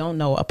who you don't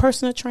know, a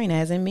personal trainer,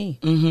 as in me,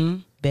 mm-hmm.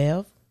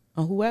 Bev,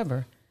 or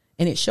whoever.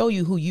 And it show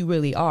you who you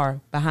really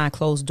are behind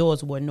closed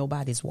doors where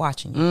nobody's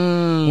watching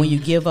you. When you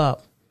give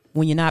up,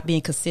 when you're not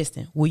being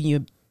consistent, when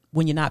you're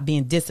not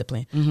being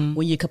disciplined,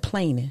 when you're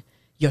complaining,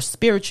 your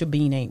spiritual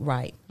being ain't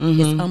right.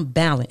 It's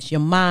unbalanced.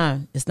 Your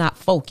mind is not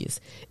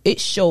focused. It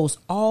shows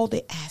all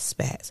the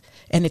aspects.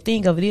 And the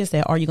thing of it is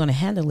that, are you going to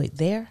handle it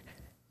there?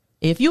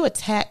 If you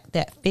attack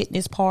that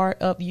fitness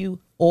part of you,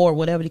 or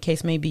whatever the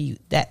case may be,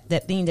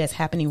 that thing that's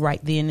happening right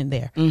then and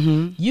there,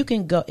 you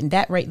can go, and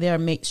that right there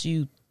makes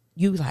you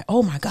like,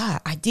 oh my God,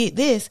 I did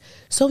this.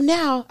 So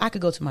now I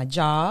could go to my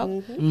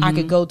job. I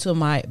could go to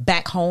my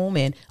back home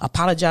and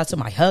apologize to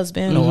my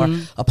husband, or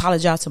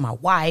apologize to my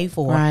wife,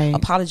 or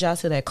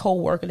apologize to that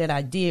coworker that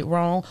I did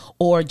wrong,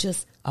 or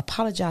just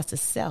apologize to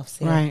self.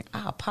 Say, I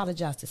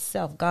apologize to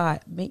self.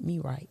 God, make me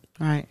right.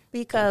 Right.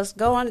 Because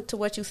going to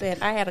what you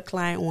said, I had a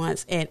client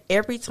once, and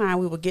every time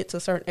we would get to a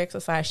certain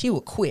exercise, she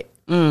would quit.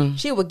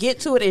 She would get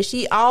to it, and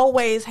she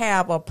always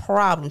have a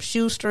problem.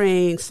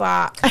 Shoestring,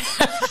 sock.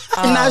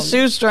 Not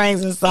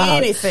shoestrings and socks.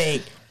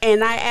 Anything.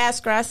 And I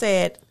asked her, I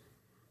said,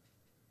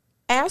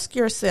 ask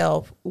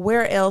yourself,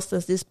 where else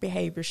does this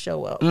behavior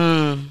show up?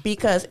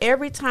 Because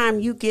every time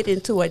you get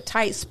into a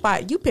tight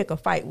spot, you pick a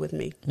fight with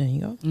me. There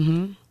you go.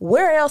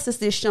 Where else is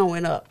this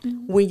showing up?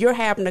 When you're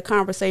having a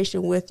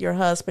conversation with your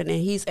husband and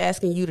he's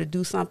asking you to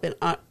do something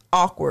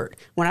awkward.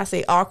 When I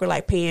say awkward,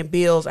 like paying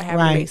bills or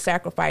having to make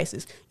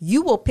sacrifices,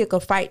 you will pick a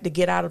fight to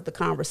get out of the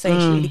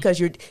conversation because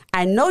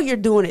I know you're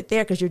doing it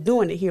there because you're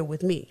doing it here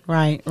with me.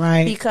 Right.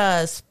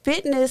 Because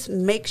fitness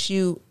makes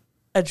you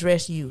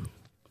address you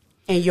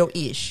and your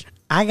ish.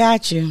 I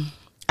got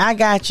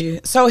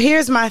you. So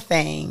here's my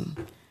thing.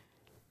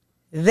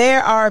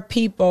 There are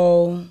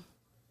people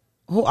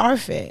who are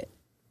fit.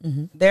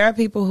 There are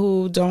people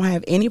who don't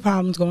have any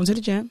problems going to the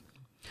gym.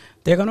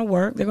 They're going to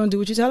work. They're going to do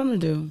what you tell them to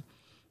do.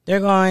 They're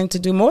going to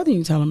do more than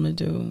you tell them to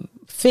do.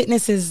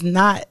 Fitness is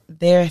not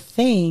their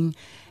thing.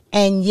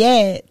 And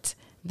yet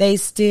they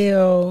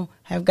still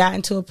have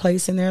gotten to a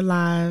place in their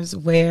lives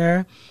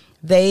where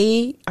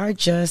they are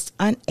just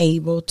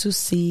unable to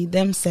see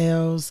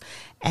themselves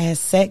as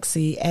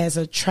sexy, as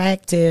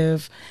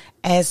attractive,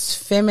 as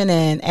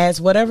feminine,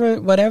 as whatever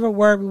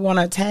word we want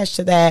to attach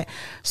to that.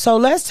 So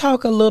let's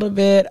talk a little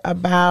bit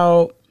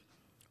about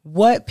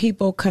what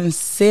people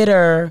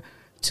consider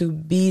to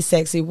be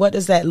sexy. What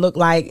does that look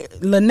like?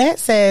 Lynette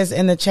says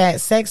in the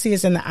chat, sexy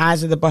is in the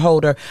eyes of the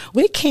beholder.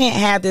 We can't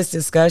have this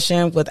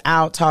discussion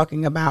without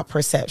talking about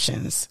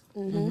perceptions.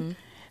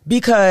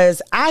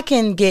 Because I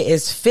can get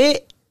as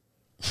fit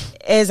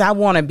as I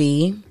want to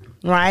be,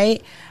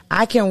 right?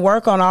 I can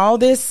work on all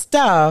this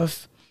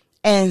stuff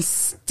and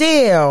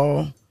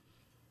still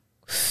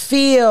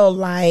feel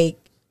like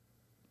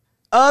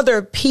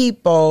other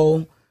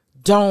people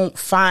don't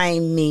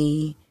find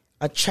me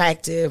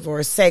attractive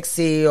or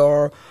sexy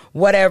or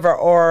whatever,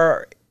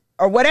 or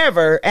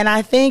whatever. And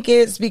I think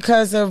it's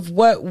because of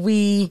what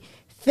we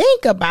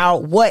think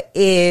about what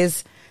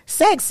is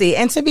sexy.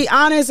 And to be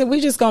honest, if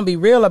we just gonna be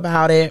real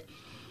about it,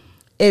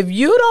 if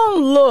you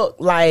don't look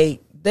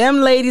like them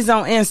ladies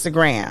on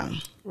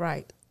Instagram,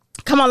 right?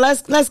 Come on,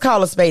 let's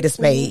call a spade a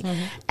spade.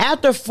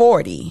 After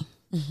 40,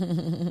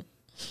 your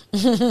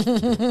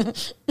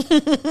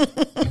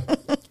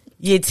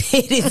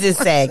titties is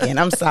sagging.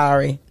 I'm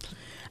sorry.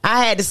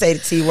 I had to say the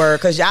T word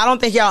because I don't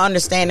think y'all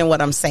understanding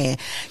what I'm saying.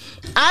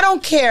 I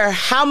don't care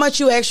how much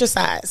you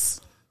exercise.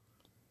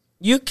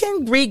 You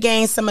can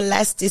regain some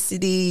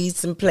elasticity,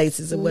 some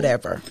places or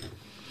whatever.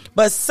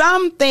 But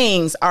some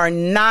things are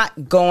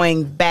not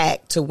going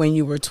back to when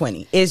you were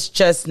 20. It's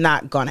just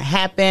not going to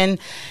happen.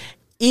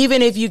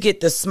 Even if you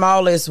get the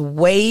smallest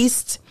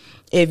waist,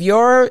 if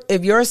your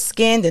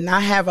skin did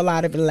not have a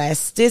lot of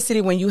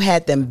elasticity when you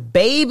had them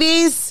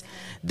babies,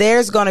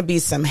 there's going to be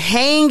some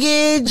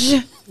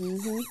hangage.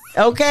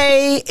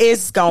 Okay,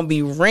 it's going to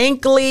be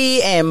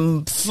wrinkly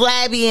and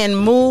flabby and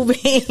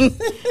moving.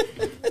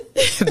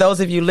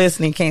 Those of you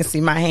listening can't see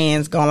my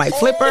hands going like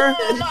flipper.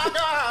 Oh my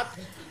God.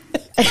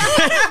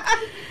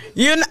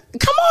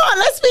 Come on,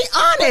 let's be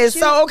honest.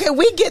 So, okay,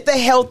 we get the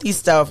healthy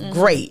stuff.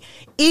 Great.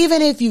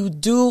 Even if you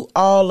do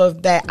all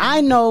of that,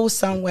 I know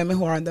some women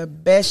who are in the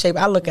best shape.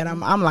 I look at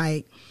them, I'm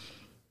like,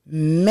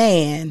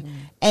 man,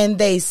 and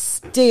they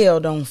still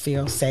don't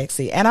feel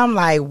sexy. And I'm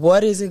like,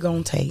 what is it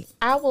going to take?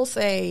 I will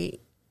say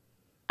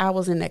I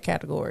was in that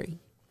category.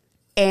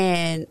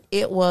 And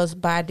it was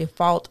by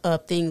default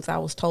of things I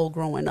was told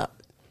growing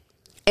up.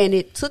 And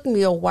it took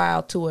me a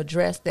while to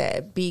address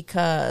that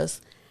because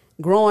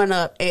growing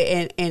up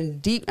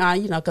and deep,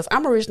 because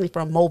I'm originally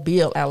from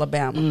Mobile,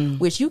 Alabama,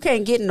 which you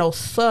can't get no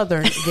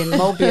southern than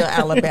Mobile,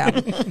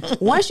 Alabama.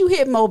 Once you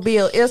hit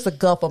Mobile, it's the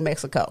Gulf of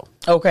Mexico.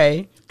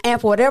 Okay.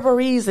 And for whatever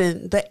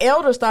reason, the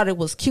elders thought it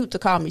was cute to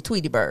call me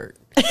Tweety Bird.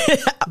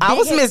 I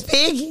was Miss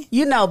Piggy.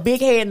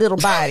 Big head, little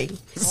body.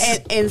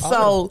 and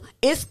so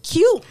it's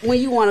cute when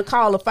you want to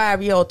call a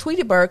 5-year-old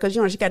Tweety Bird because,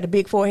 she got the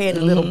big forehead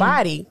and little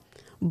body.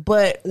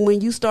 But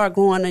when you start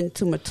growing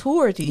into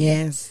maturity,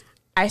 yes,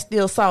 I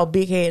still saw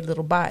big head,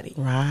 little body.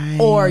 Right.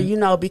 Or,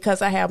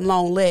 because I have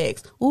long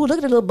legs. Ooh, look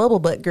at the little bubble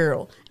butt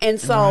girl. And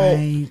so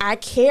I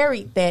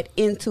carried that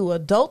into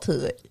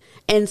adulthood.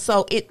 And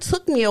so it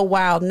took me a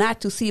while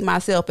not to see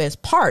myself as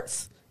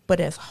parts, but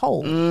as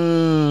whole.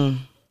 And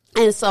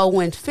so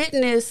when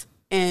fitness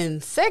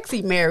and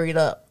sexy married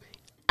up,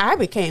 I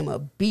became a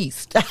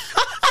beast.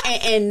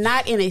 and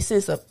not in a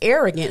sense of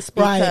arrogance,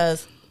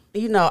 because,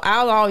 you know,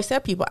 I'll always tell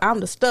people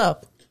I'm the stuff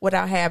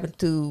without having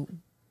to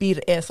be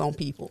the S on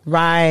people.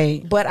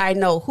 Right. But I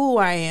know who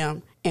I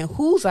am and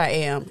whose I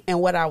am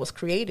and what I was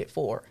created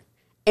for.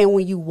 And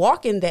when you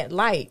walk in that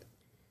light,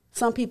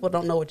 some people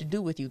don't know what to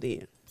do with you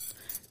then.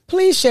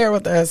 Please share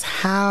with us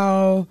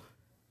how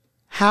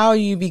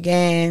you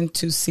began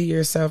to see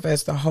yourself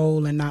as the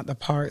whole and not the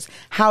parts.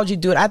 How'd you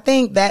do it? I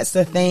think that's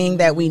the thing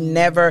that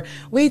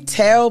we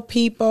tell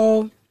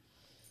people,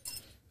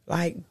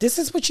 like, this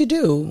is what you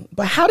do,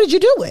 but how did you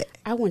do it?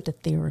 I went to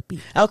therapy.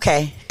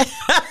 Okay.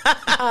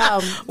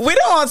 We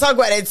don't want to talk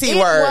about that T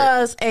word. It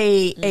was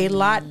a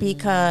lot,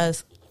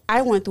 because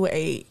I went through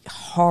a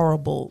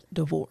horrible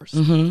divorce,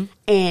 and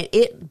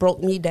it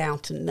broke me down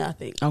to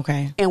nothing.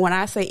 Okay. And when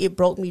I say it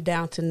broke me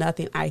down to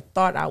nothing, I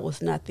thought I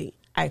was nothing.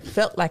 I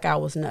felt like I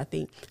was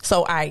nothing.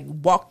 So I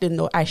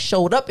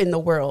showed up in the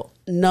world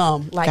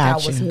numb, like I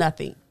was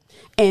nothing.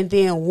 And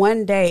then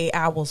one day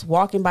I was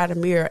walking by the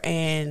mirror,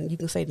 and you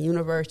can say the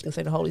universe, you can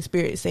say the Holy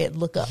Spirit said,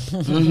 look up,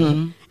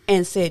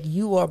 and said,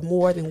 you are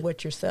more than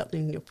what you're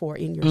settling for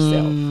in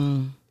yourself.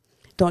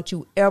 Don't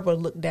you ever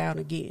look down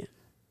again,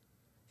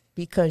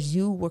 because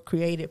you were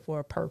created for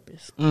a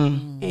purpose,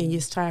 and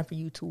it's time for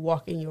you to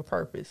walk in your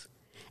purpose.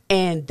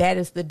 And that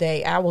is the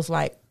day I was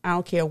like, I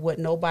don't care what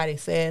nobody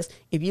says.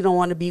 If you don't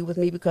want to be with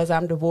me because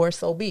I'm divorced,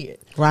 so be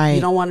it. Right.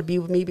 You don't want to be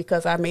with me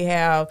because I may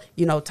have,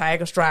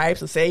 tiger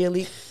stripes or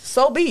cellulite,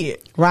 so be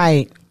it.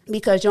 Right.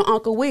 Because your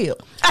uncle will.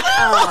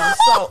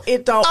 So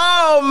it don't.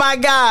 Oh my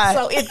God.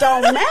 So it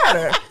don't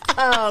matter.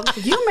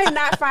 You may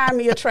not find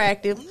me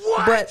attractive,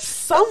 but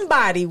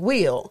somebody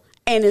will.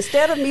 And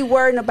instead of me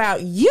worrying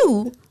about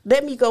you,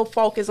 let me go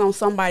focus on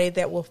somebody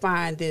that will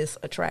find this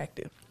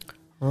attractive.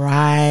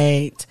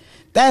 Right.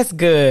 That's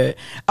good.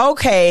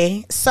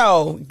 Okay,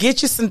 so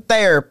get you some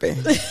therapy.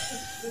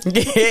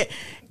 get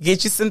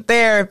you some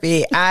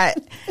therapy. I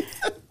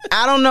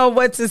don't know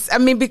what to say. I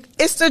mean,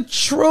 it's the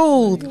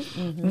truth.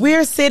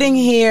 We're sitting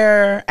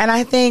here, and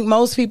I think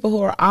most people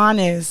who are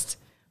honest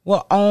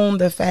will own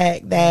the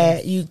fact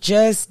that you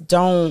just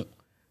don't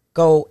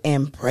go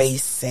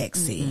embrace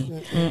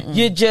sexy.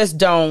 You just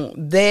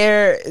don't.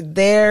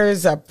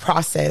 There's a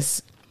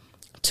process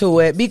to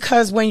it,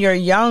 because when you're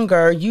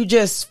younger, you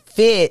just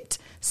fit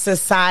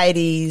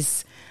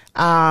society's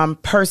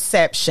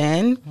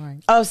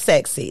perception of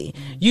sexy.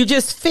 You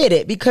just fit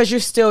it because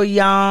you're still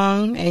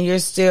young and you're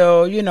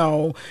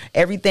still,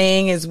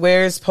 everything is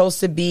where it's supposed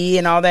to be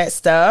and all that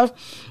stuff.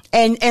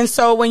 And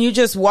so when you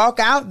just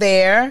walk out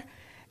there,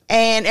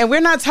 and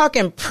we're not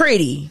talking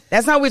pretty.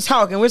 That's not what we're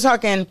talking. We're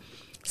talking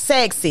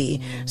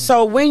sexy.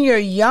 So when you're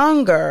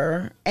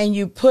younger and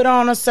you put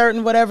on a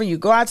certain whatever, you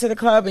go out to the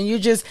club and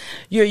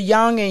you're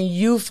young and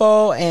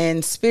youthful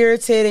and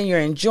spirited and you're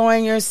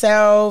enjoying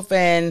yourself,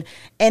 and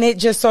it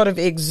just sort of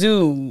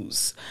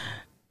exudes.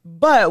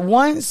 But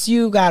once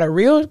you got a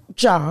real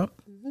job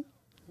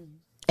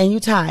and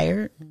you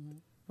tired,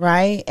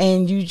 right?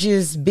 And you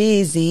just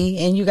busy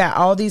and you got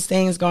all these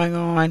things going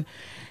on,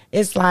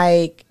 it's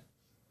like,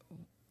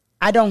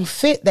 I don't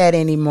fit that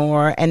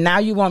anymore, and now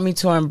you want me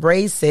to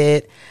embrace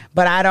it,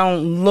 but I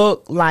don't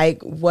look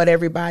like what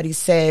everybody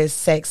says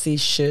sexy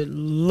should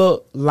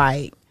look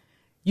like.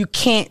 You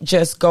can't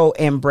just go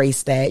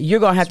embrace that. You're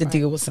going to have to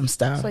deal with some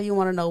stuff. So you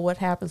want to know what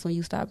happens when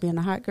you stop being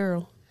a hot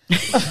girl?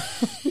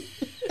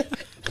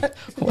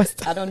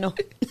 I don't know.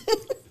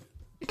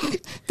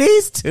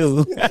 These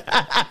two.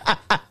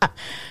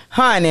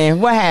 Honey,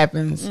 what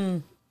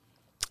happens?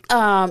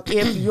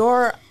 If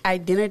your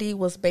identity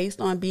was based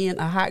on being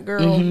a hot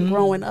girl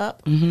growing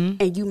up,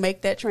 and you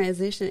make that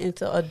transition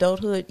into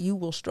adulthood, you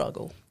will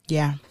struggle.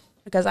 Yeah.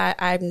 Because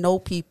I know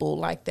people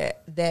like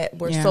that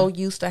were so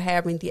used to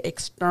having the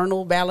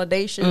external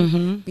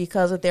validation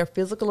because of their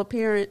physical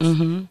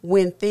appearance.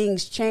 When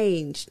things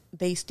change,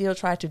 they still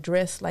try to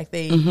dress like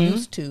they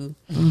used to,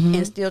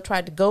 and still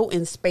try to go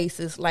in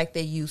spaces like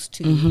they used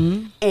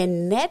to.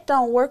 And that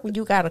don't work when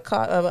you got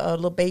a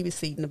little baby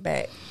seat in the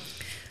back.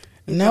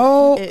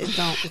 No,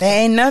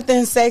 there ain't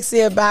nothing sexy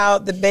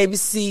about the baby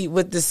seat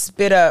with the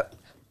spit up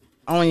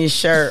on your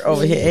shirt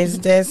over here.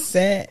 Isn't that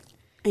sad?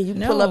 And you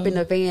pull up in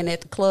the van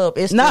at the club.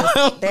 It's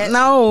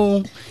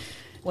no.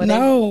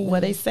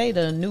 They say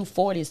the new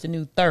 40 is the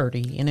new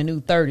 30, and the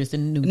new 30 is the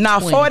new 20. No,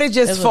 40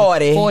 just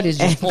 40. 40 is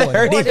just 40.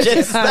 30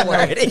 just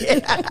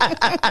 30.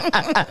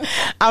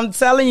 I'm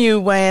telling you,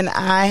 when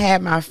I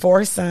had my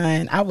fourth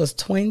son, I was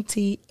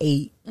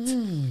 28,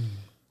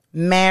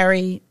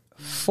 married,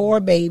 4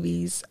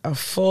 babies,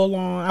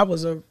 I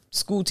was a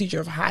school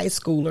teacher of high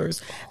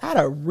schoolers. I had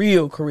a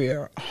real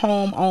career,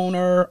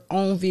 homeowner,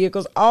 own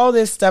vehicles, all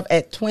this stuff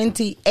at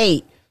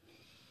 28.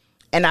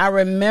 And I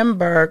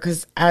remember,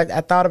 because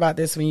I thought about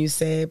this when you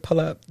said pull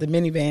up the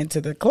minivan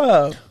to the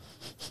club.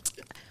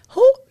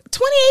 Who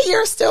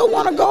 28-year-olds still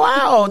want to go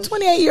out?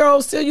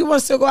 28-year-olds still, you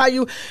want to still go out?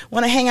 You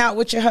want to hang out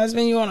with your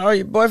husband, or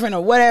your boyfriend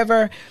or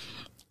whatever.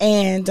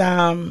 And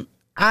I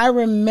I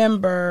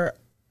remember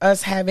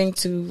us having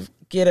to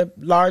get a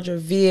larger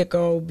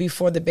vehicle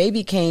before the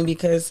baby came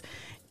because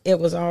it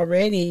was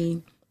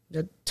already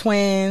the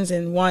twins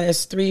and one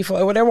is 3,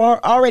 4. There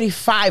were already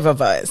 5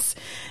 of us.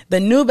 The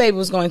new baby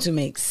was going to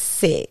make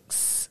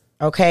 6.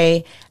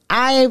 Okay.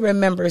 I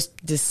remember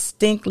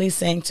distinctly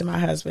saying to my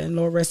husband,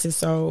 Lord rest his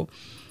soul,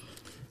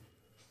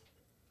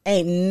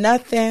 ain't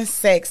nothing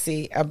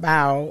sexy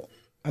about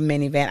a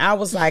minivan. I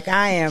was like,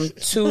 I am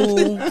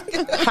too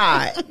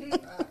hot.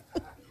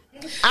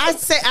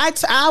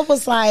 I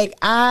was like,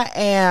 I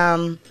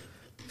am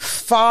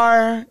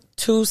far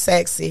too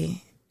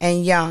sexy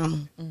and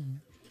young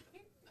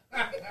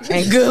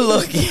and good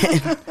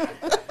looking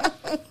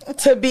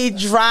to be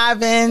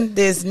driving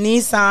this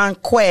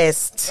Nissan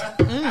Quest.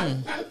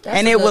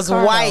 And it was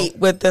white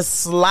with the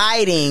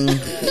sliding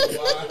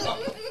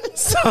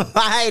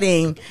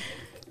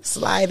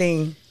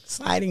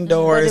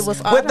doors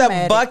with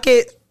the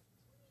bucket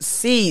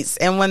seats.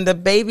 And when the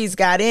babies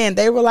got in,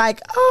 they were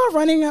like, oh,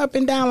 running up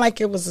and down like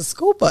it was a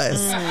school bus.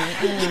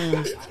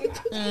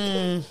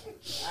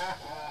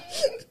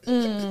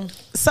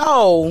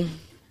 So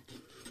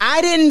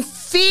I didn't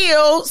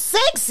feel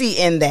sexy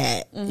in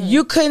that.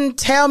 You couldn't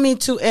tell me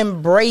to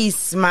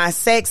embrace my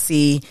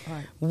sexy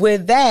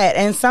with that.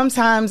 And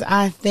sometimes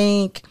I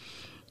think,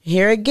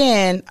 here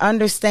again,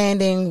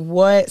 understanding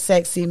what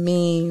sexy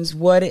means,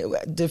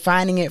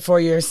 defining it for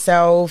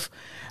yourself,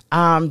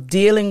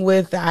 dealing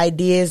with the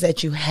ideas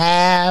that you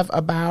have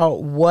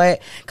about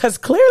because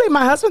clearly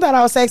my husband thought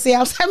I was sexy. I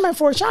was having my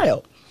 4th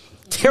child.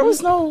 There was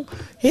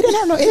he didn't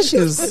have no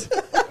issues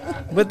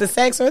with the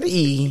sex or the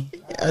E,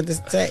 or the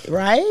sex,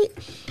 right?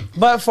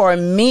 But for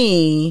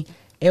me,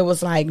 it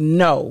was like,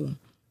 no,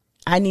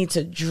 I need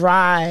to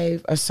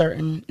drive a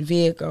certain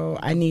vehicle.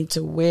 I need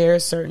to wear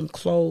certain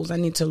clothes. I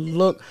need to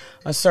look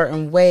a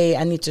certain way.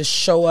 I need to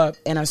show up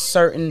in a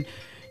certain,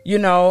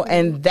 and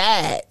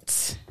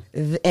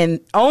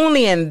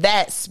only in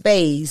that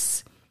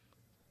space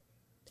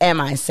am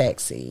I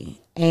sexy.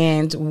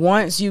 And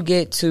once you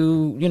get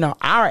to,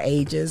 our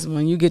ages,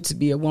 when you get to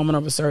be a woman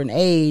of a certain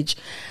age,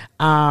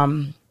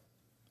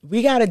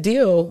 we got to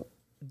deal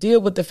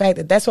with the fact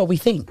that that's what we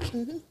think.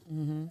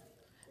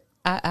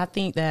 I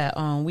think that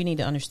we need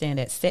to understand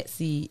that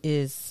sexy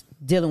is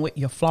dealing with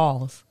your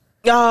flaws.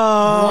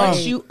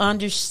 Once you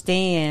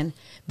understand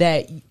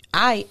that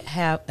I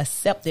have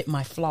accepted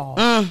my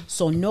flaws,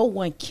 so no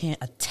one can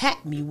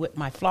attack me with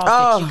my flaws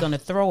that you're going to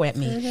throw at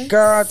me.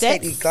 Girl,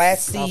 take these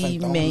glasses off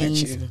and throw them at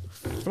you.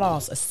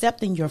 Flaws,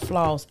 accepting your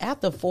flaws.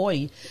 After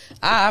 40,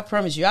 I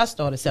promise you, I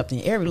started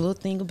accepting every little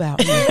thing about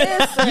me.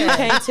 You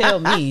can't tell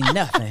me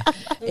nothing.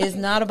 It's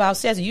not about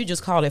sex. You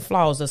just call it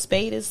flaws. A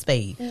spade is a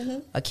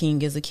spade. A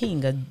king is a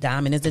king. A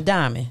diamond is a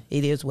diamond.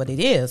 It is what it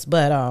is.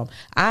 But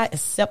I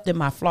accepted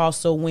my flaws.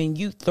 So when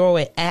you throw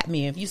it at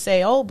me, if you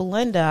say, "Oh,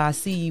 Belinda, I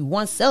see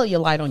one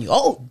cellulite on you."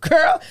 Oh,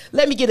 girl,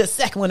 let me get a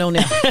second one on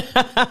there.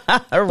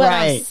 But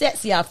I'm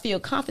sexy. I feel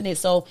confident.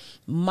 So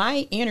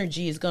my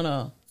energy is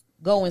gonna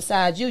go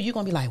inside you. You're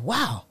gonna be like,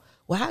 wow,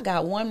 well, I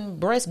got one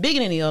breast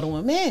bigger than the other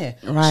one. Man,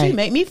 she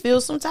make me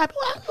feel some type of,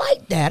 I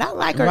like that. I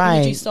like her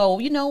energy. So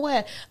you know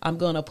what? I'm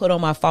gonna put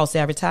on my false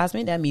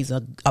advertisement. That means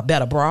a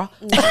better bra.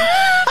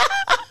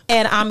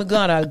 And I'm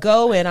gonna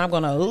go and I'm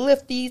gonna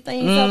lift these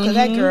things up because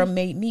that girl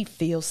made me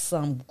feel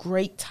some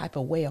great type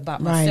of way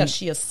about myself.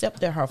 She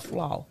accepted her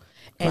flaw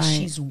and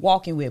she's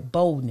walking with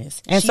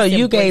boldness. And so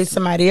you gave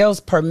somebody else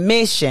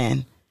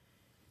permission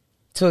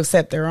to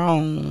accept their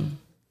own.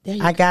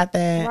 I got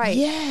that. Right.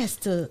 Yes,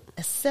 to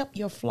accept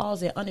your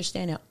flaws and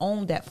understand and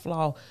own that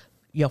flaw,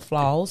 your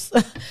flaws,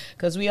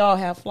 because we all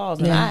have flaws,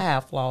 and I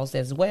have flaws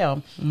as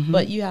well.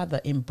 But you have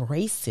to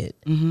embrace it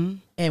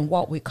and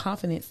walk with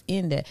confidence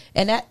in that.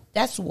 And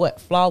that's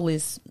what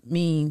flawless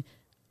mean.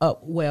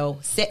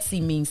 Sexy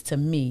means to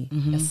me,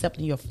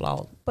 accepting your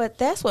flaws. But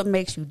that's what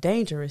makes you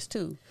dangerous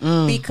too,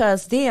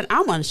 because then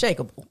I'm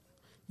unshakable.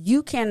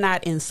 You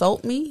cannot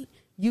insult me.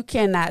 You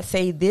cannot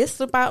say this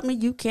about me.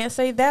 You can't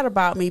say that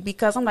about me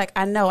because I'm like,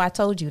 I know, I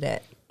told you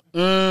that.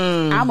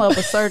 I'm of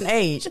a certain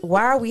age.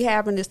 Why are we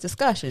having this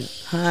discussion?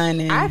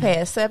 Honey. I've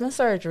had 7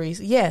 surgeries.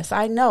 Yes,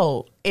 I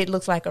know. It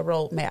looks like a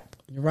roadmap.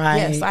 Right.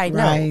 Yes, I know.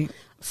 Right.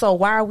 So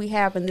why are we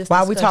having this discussion?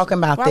 Why are we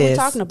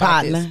talking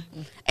about this?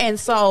 And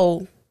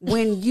so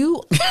when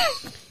you,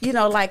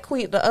 like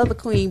the other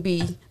Queen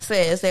Bee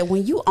says that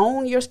when you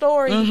own your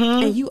story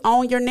and you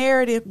own your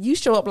narrative, you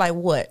show up like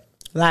what?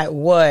 Like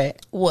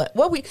what?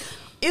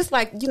 It's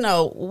like,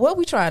 what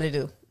we trying to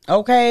do?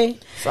 Okay.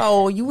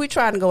 So we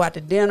trying to go out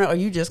to dinner, or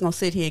you just going to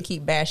sit here and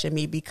keep bashing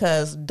me?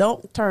 Because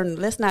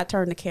let's not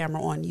turn the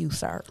camera on you,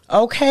 sir.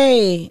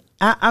 Okay.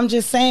 I'm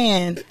just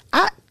saying,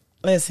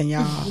 listen,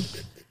 y'all.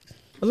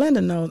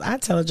 Belinda knows I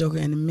tell a joker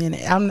in a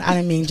minute. I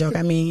didn't mean joke.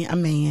 I mean a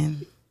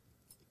man.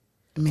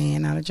 A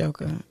man, not a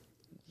joker.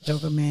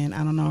 Joker man.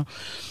 I don't know.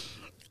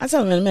 I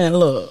tell him in a minute,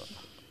 look,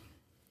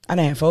 I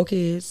done had 4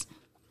 kids.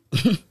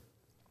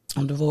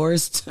 I'm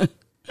divorced.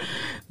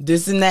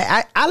 This and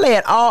that. I lay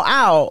it all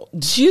out.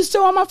 You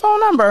still want my phone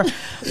number?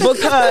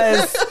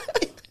 Because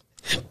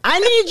I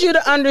need you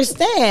to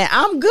understand,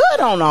 I'm good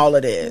on all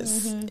of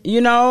this. Mm-hmm.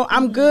 You know,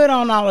 I'm good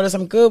on all of this.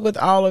 I'm good with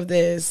all of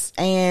this.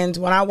 And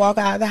when I walk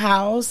out of the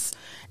house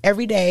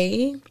every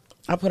day,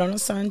 I put on a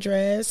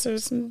sundress or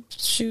some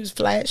shoes,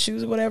 flat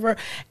shoes or whatever.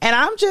 And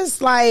I'm just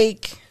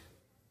like,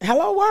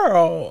 hello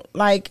world.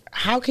 Like,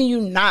 how can you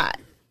not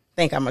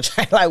think I'm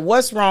attractive? Like,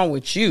 what's wrong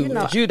with you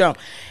that you don't?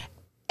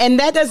 And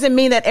that doesn't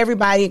mean that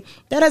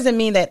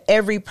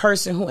every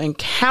person who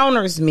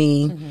encounters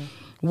me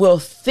will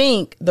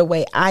think the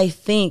way I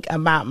think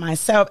about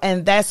myself.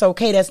 And that's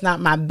okay. That's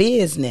not my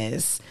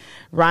business.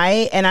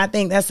 Right. And I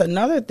think that's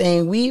another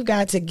thing. We've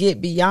got to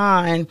get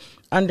beyond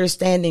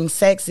understanding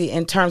sexy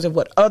in terms of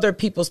what other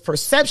people's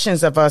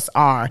perceptions of us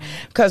are.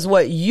 Because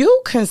what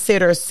you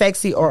consider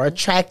sexy or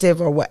attractive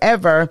or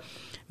whatever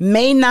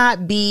may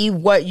not be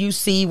what you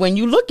see when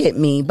you look at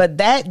me. But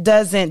that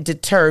doesn't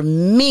deter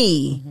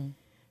me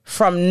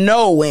from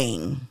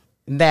knowing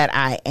that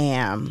I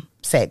am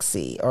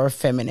sexy or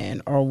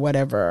feminine or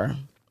whatever.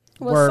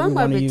 Well, some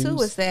of it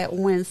too is that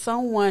when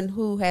someone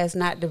who has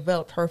not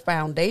developed her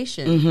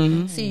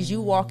foundation sees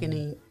you walking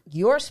in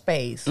your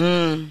space,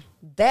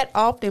 that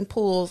often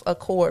pulls a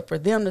cord for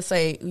them to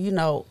say, you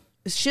know,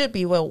 it should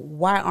be, well,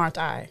 why aren't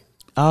I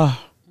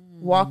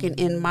walking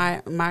in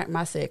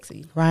my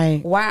sexy?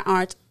 Right.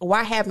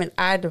 Why haven't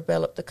I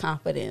developed the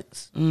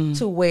confidence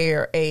to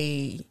wear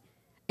a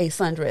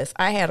sundress?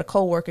 I had a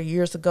coworker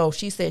years ago.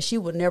 She said she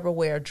would never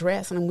wear a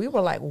dress, and we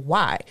were like,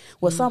 "Why?"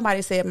 Well,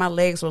 somebody said my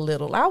legs were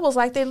little. I was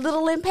like, "They're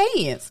little in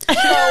pants." So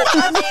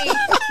I mean,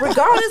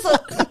 regardless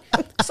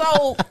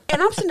of and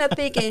I'm sitting there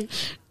thinking,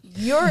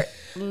 you're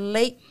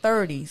late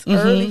 30s,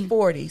 early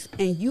 40s,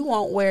 and you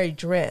won't wear a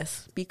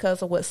dress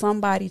because of what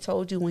somebody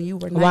told you when you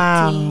were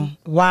 19.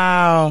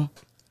 Wow.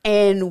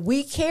 And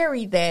we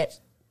carry that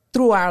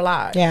through our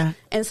lives. Yeah.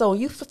 And so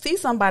you see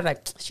somebody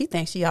like, she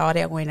thinks she all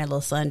that wearing that little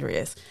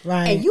sundress.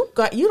 Right. And you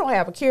don't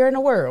have a care in the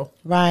world.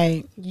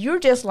 Right. You're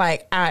just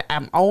like,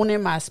 I'm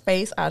owning my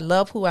space. I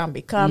love who I'm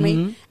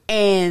becoming.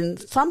 And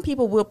some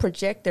people will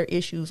project their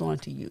issues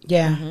onto you.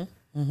 Yeah.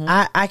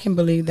 I can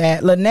believe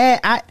that.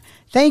 Lynette,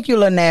 thank you,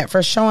 Lynette,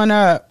 for showing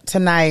up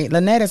tonight.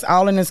 Lynette is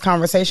all in this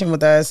conversation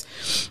with us.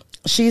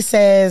 She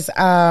says,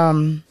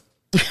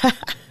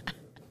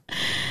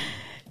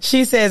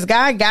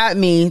 God got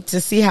me to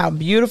see how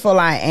beautiful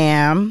I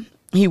am.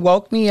 He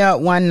woke me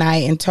up one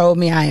night and told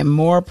me I am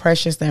more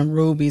precious than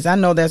rubies. I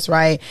know that's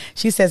right.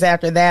 She says,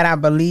 after that, I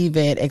believe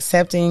it.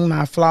 Accepting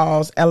my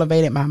flaws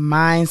elevated my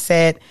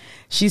mindset.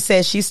 She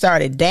says she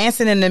started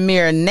dancing in the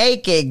mirror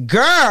naked.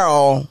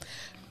 Girl,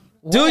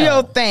 do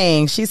your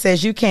thing. She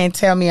says, you can't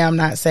tell me I'm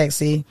not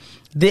sexy.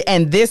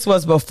 And this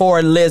was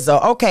before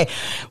Lizzo. Okay,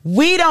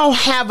 we don't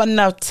have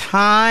enough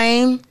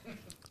time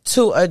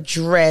to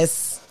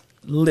address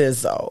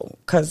Lizzo,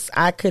 because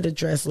I could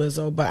address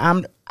Lizzo, but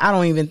I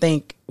don't even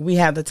think we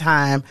have the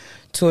time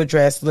to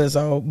address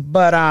Lizzo.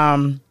 But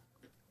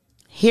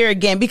here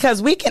again,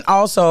 because we can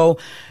also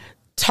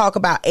talk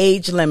about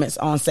age limits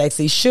on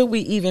sexy. Should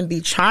we even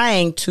be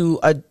trying to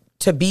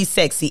be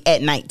sexy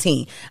at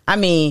 19? I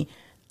mean,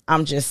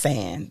 I'm just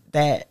saying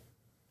that.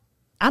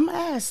 I'm gonna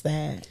ask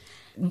that.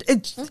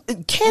 Should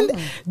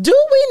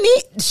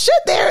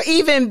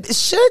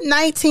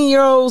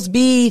 19-year-olds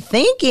be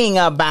thinking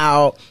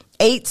about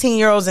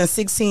 18-year-olds and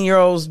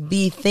 16-year-olds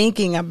be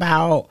thinking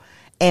about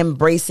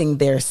embracing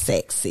their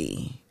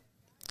sexy?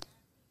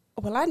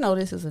 Well, I know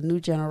this is a new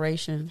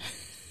generation,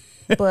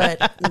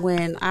 but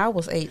when I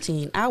was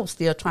 18, I was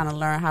still trying to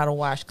learn how to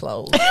wash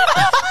clothes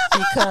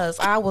because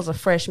I was a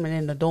freshman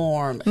in the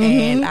dorm,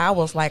 and I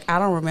was like, I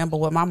don't remember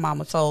what my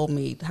mama told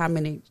me, how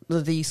many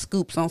of these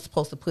scoops I'm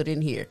supposed to put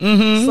in here.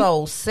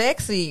 So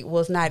sexy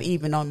was not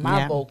even on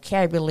my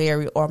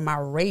vocabulary or my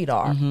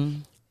radar.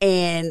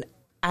 And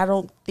I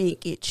don't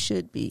think it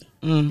should be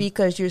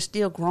because you're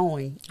still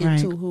growing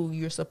into who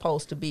you're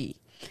supposed to be.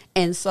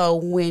 And so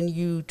when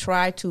you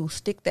try to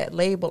stick that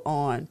label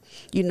on,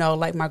 you know,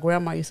 like my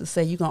grandma used to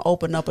say, you're going to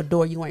open up a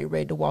door you ain't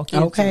ready to walk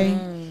into. Okay.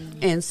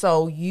 And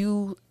so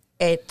you,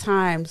 at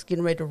times,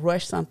 getting ready to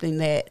rush something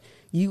that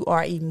you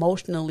are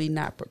emotionally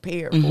not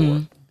prepared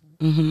for.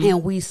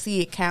 And we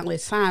see it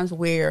countless times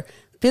where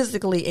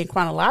physically and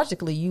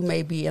chronologically you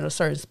may be in a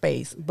certain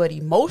space, but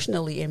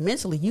emotionally and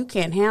mentally you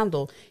can't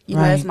handle, you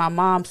know, as my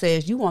mom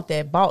says, you want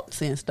that bought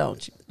sense,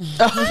 don't you?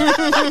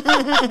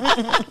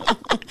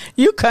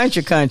 You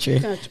country.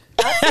 I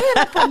said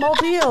I'm from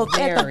Mobile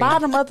at the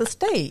bottom of the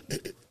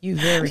state. You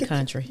very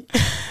country.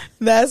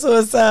 That's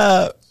what's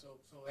up. So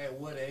at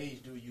what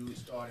age do you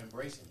start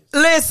embracing it?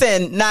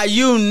 Listen, now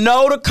you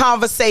know the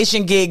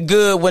conversation get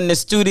good when the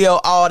studio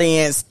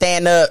audience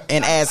stand up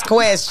and ask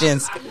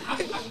questions.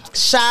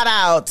 Shout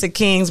out to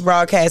King's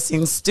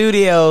Broadcasting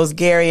Studios,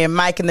 Gary and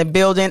Mike in the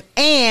building.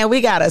 And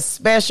we got a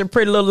special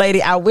pretty little lady.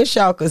 I wish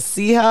y'all could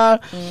see her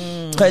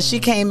because she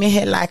came in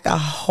here like a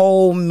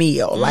whole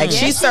meal. Like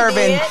she's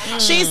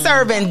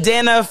serving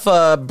dinner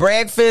for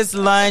breakfast,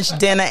 lunch,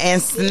 dinner,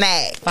 and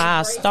snack.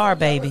 5-star,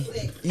 baby.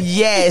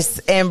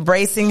 Yes,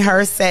 embracing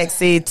her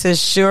sexy.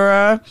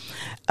 Tashura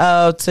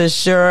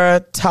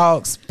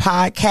Talks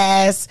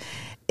podcast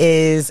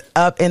is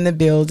up in the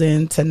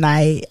building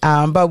tonight.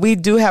 But we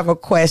do have a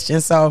question.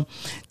 So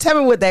tell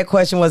me what that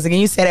question was again.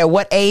 You said at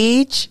what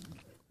age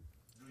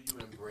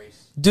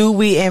do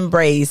we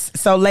embrace?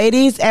 So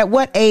ladies, at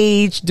what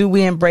age do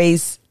we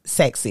embrace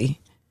sexy?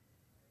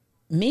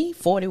 Me,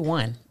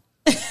 41.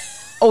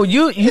 Oh,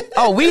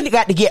 we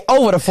got to get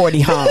over the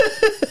 40 hump.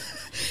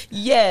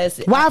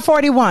 Yes. Why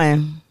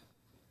 41?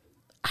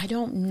 I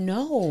don't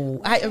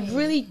know. I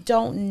really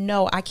don't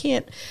know. I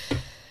can't,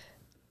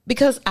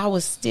 because I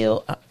was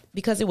still,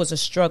 because it was a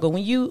struggle.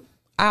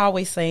 I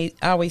always say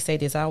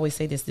this.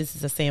 This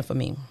is a saying for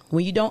me.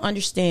 When you don't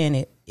understand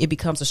it, it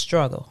becomes a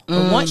struggle.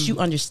 But once you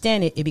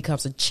understand it, it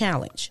becomes a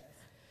challenge.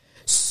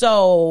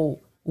 So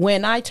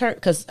when I turn,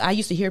 because I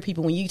used to hear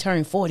people, when you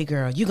turn 40,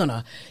 girl, you're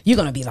gonna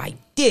be like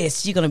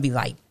this, you're gonna be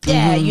like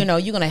that, you're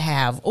gonna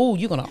have,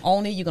 you're gonna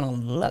own it, you're gonna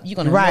love, you're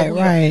gonna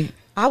right.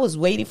 I was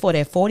waiting for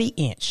that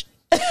 40-inch.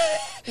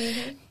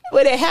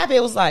 When it happened,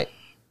 it was like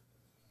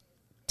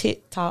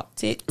tick tock.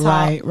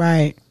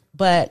 Right.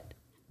 But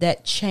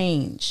that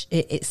change,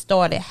 it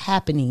started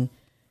happening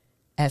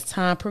as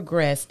time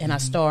progressed, and I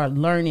started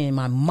learning.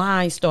 My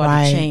mind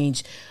started to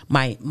change,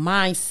 my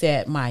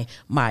mindset,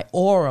 my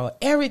aura,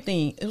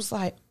 everything. It was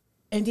like,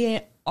 and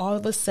then all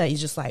of a sudden,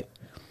 it's just like,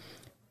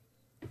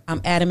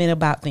 I'm adamant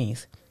about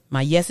things.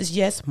 My yes is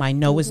yes, my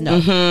no is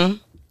no.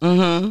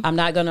 I'm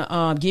not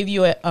gonna give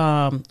you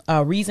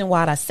a reason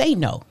why I say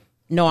no.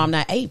 No, I'm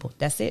not able.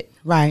 That's it.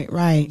 Right.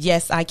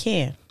 Yes, I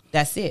can.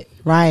 That's it.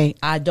 Right.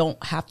 I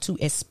don't have to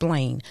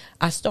explain.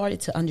 I started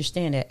to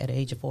understand that at the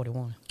age of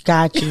 41.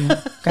 Got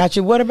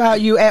you. What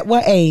about you? At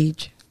what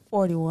age?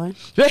 41.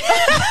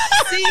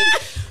 See,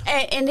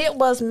 and it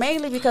was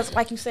mainly because,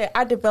 like you said,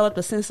 I developed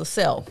a sense of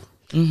self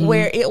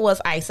where it was,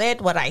 I said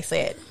what I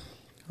said.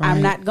 Right.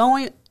 I'm not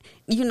going,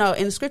 in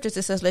the scriptures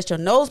it says, let your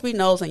no's be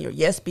no's and your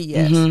yes be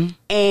yes.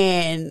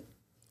 And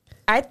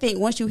I think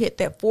once you hit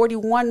that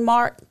 41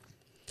 mark,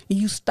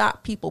 you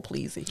stop people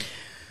pleasing.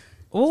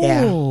 Ooh.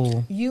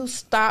 Yeah. You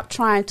stop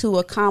trying to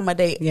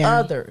accommodate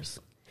others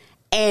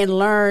and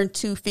learn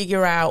to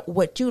figure out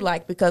what you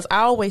like. Because I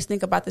always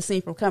think about the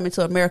scene from Coming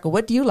to America.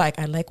 What do you like?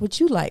 I like what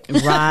you like.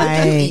 Right.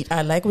 What do you eat?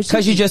 I like what you eat.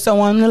 Because you just don't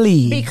want them to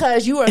leave.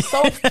 Because you are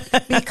so,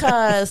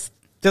 because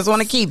just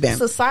want to keep him.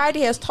 Society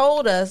has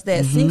told us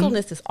that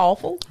singleness is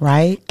awful.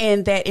 Right.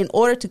 And that in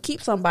order to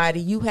keep somebody,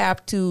 you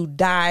have to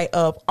die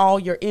of all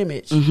your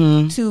image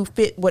to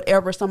fit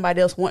whatever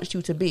somebody else wants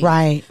you to be.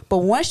 Right. But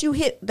once you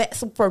hit that,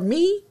 so for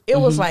me, it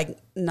was like,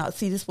 no,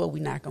 see, this is what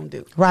we're not going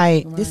to do.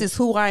 Right. This is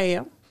who I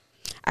am.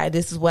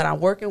 This is what I'm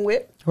working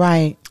with.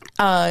 Right.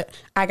 I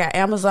got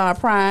Amazon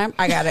Prime.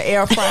 I got an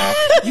air fryer.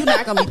 You're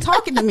not going to be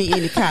talking to me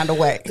any kind of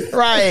way.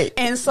 Right.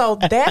 And so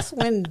that's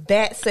when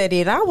that set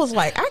in. I was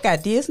like, I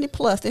got Disney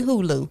Plus and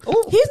Hulu.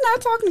 Ooh. He's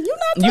not talking to you.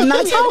 You're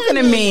not talking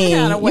to me.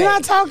 You're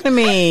not talking to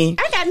me.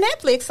 I got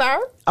Netflix, sir.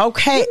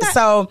 Okay.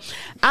 So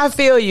I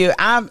feel you.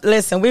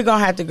 Listen, we're going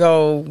to have to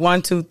go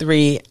 1, 2,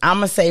 3. I'm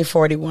going to say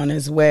 41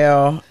 as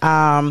well.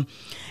 And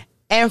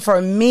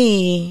for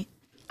me,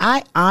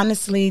 I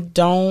honestly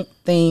don't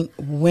think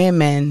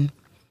women.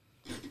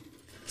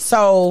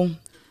 So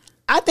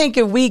I think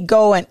if we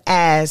go and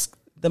ask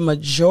the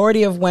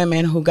majority of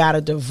women who got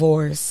a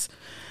divorce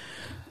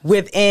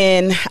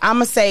within, I'm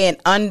going to say in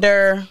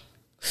under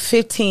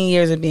 15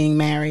 years of being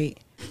married,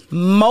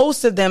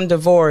 most of them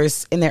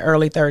divorced in their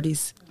early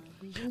 30s.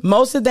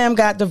 Most of them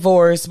got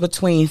divorced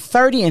between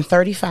 30 and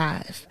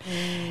 35.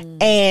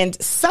 And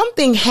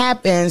something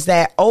happens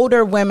that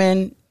older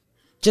women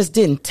just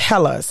didn't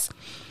tell us.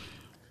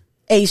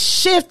 A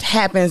shift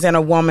happens in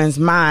a woman's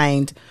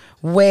mind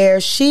where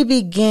she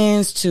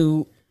begins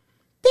to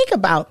think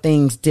about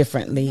things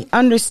differently,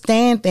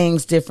 understand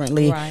things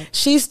differently. Right.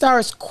 She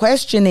starts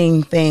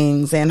questioning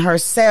things and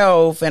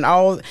herself and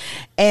all.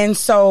 And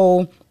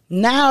so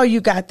now you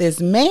got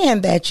this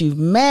man that you've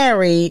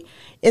married.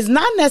 It's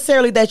not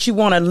necessarily that you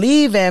want to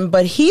leave him,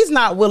 but he's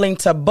not willing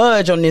to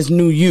budge on this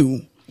new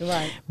you.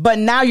 Right. But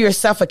now you're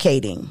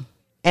suffocating.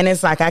 And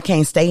it's like, I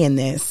can't stay in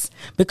this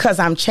because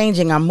I'm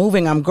changing, I'm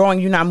moving, I'm growing.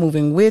 You're not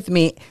moving with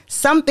me.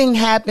 Something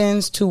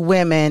happens to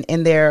women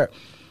in their,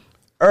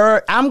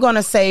 I'm going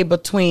to say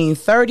between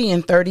 30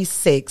 and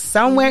 36,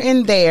 somewhere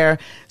in there,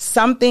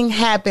 something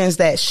happens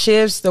that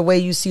shifts the way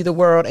you see the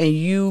world and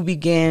you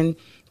begin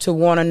to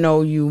want to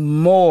know you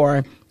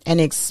more and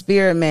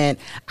experiment.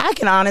 I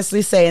can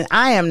honestly say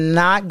I am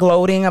not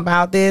gloating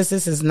about this.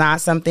 This is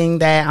not something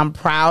that I'm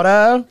proud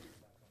of.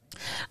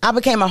 I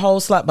became a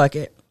whole slut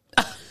bucket.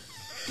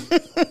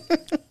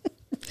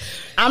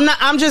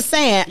 I'm just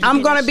saying,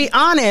 I'm going to be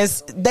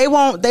honest. They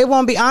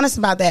won't be honest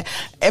about that.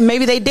 And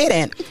maybe they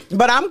didn't.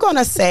 But I'm going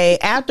to say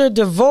after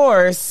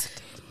divorce,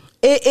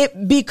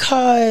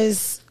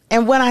 because,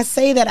 and when I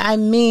say that, I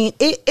mean,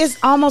 it's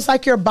almost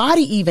like your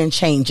body even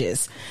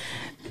changes.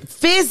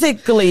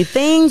 Physically,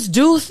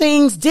 do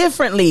things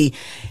differently.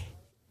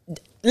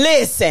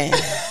 Listen,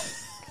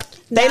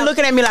 they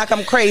looking at me like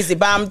I'm crazy,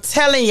 but I'm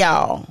telling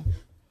y'all.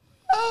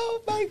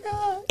 Oh my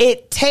God.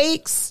 It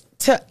takes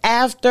to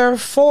after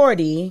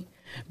 40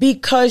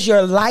 because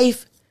your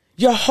life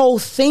your whole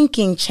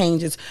thinking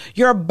changes.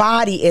 Your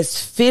body is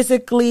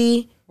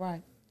physically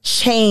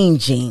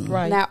changing.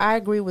 Right. Now, I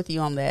agree with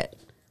you on that,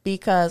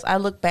 because I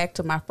look back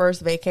to my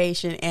first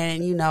vacation, and I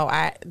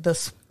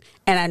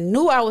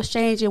knew I was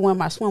changing when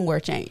my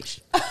swimwear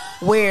changed,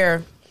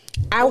 where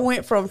I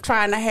went from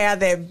trying to have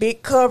that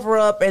big cover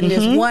up and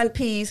this one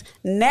piece.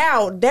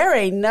 Now there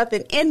ain't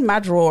nothing in my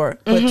drawer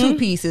but two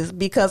pieces,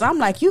 because I'm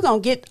like, you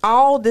gonna get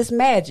all this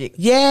magic.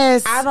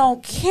 Yes. I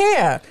don't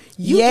care.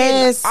 You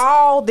get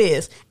all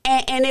this.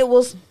 And it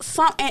was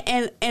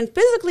and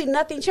physically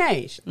nothing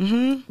changed.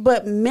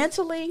 But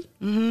mentally,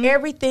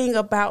 everything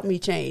about me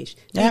changed.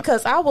 Yep.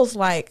 Because I was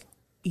like,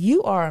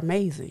 you are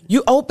amazing.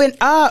 You open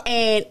up.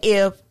 And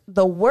if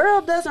the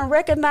world doesn't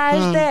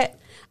recognize that,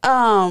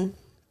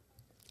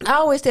 I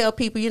always tell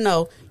people,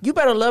 you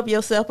better love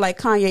yourself like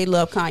Kanye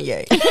loved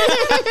Kanye.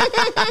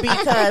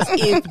 Because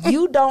if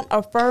you don't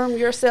affirm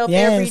yourself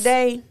every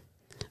day,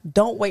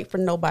 don't wait for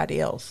nobody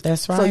else.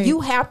 That's right. So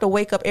you have to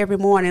wake up every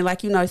morning,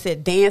 like, I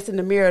said, dance in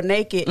the mirror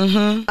naked.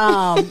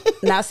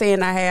 Not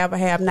saying I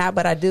have not,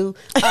 but I do.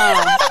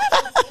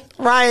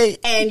 Right.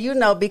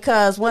 And,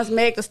 because once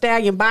Meg Thee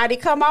Stallion body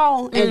come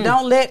on, and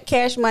don't let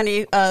Cash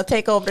Money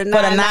take over the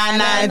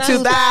 99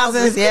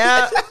 2000s.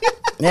 Yeah.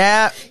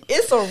 Yeah.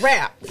 It's a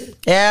wrap.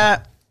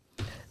 Yeah.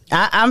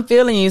 I'm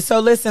feeling you. So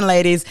listen,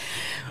 ladies,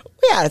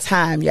 we out of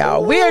time,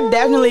 y'all. We are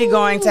definitely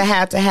going to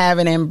have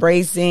an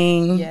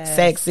Embracing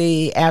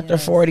Sexy After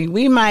 40.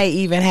 We might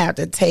even have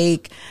to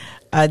take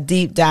a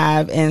deep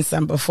dive in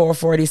some before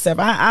 40 stuff.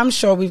 I'm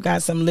sure we've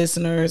got some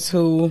listeners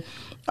who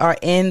are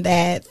in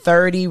that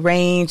 30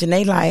 range and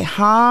they like,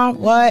 huh,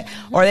 what?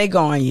 Or they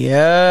going,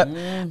 yep.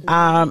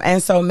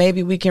 And so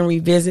maybe we can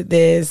revisit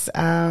this.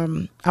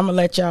 I'm going to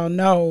let y'all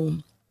know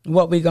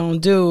what we're going to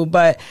do,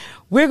 but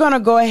we're going to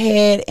go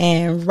ahead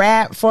and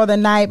wrap for the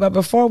night. But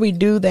before we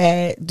do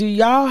that, do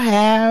y'all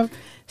have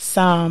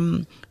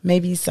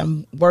maybe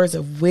some words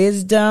of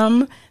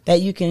wisdom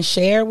that you can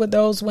share with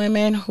those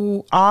women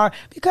who are,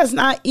 because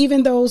not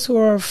even those who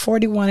are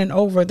 41 and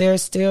over,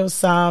 there's still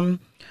some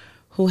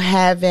who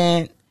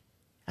haven't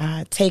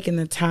taken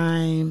the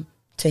time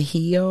to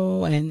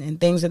heal and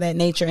things of that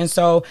nature. And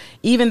so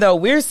even though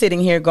we're sitting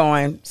here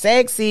going,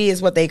 sexy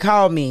is what they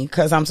call me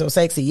because I'm so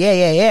sexy.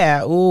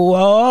 Yeah. Ooh,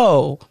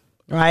 oh,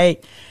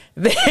 right.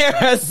 There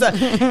are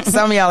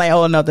some of y'all ain't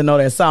old enough to know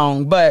that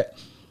song, but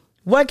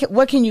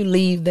what can you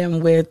leave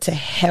them with to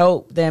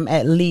help them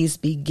at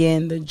least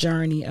begin the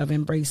journey of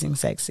embracing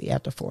sexy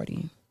after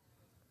 40?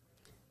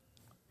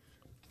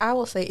 I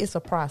will say it's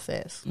a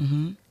process,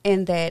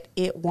 and that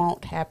it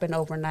won't happen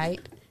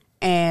overnight.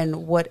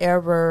 And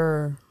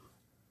whatever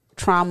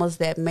traumas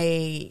that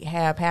may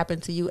have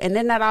happened to you, and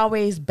they're not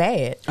always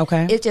bad.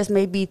 Okay. It just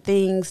may be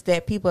things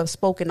that people have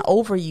spoken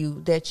over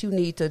you that you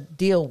need to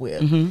deal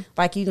with.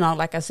 Like,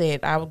 like I said,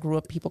 I grew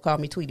up, people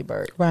called me Tweety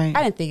Bird. Right.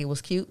 I didn't think it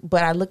was cute,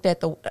 but I looked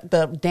at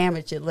the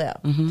damage it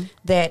left.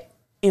 That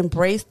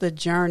embrace the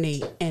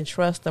journey and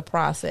trust the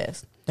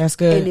process. That's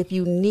good. And if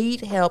you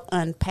need help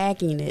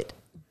unpacking it,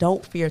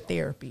 don't fear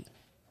therapy.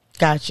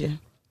 Gotcha.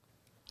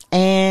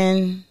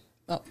 And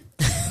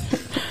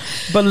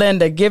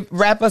Belinda,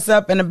 wrap us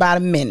up in about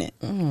a minute.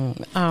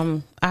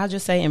 I'll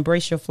just say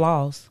embrace your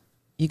flaws.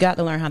 You got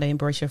to learn how to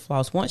embrace your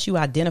flaws. Once you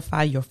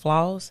identify your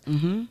flaws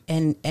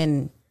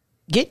and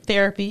get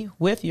therapy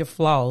with your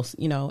flaws,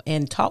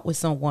 and talk with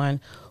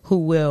someone who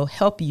will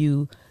help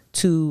you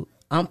to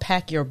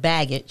unpack your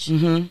baggage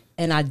and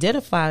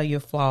identify your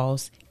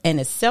flaws and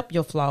accept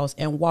your flaws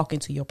and walk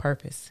into your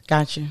purpose.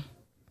 Gotcha.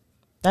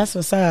 That's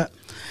what's up.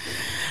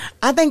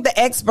 I think the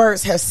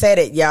experts have said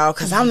it, y'all,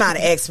 because I'm not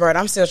an expert.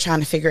 I'm still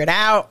trying to figure it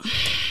out.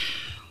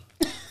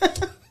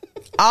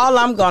 All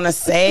I'm going to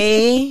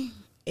say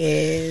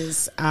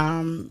is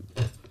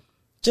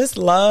just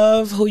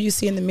love who you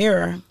see in the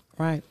mirror.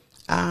 Right.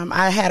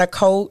 I had a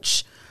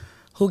coach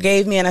who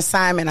gave me an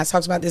assignment. I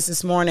talked about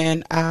this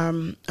morning.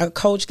 A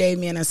coach gave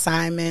me an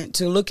assignment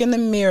to look in the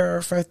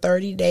mirror for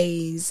 30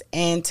 days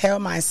and tell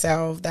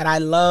myself that I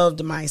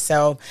loved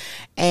myself,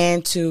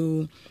 and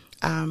to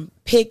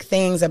pick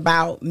things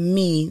about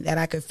me that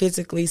I could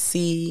physically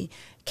see,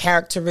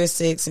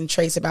 characteristics and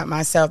traits about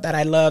myself that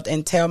I loved,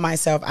 and tell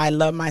myself I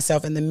love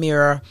myself in the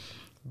mirror,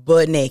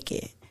 butt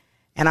naked.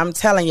 And I'm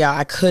telling y'all,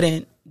 I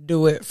couldn't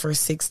do it for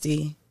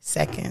 60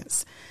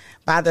 seconds.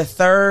 By the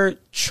third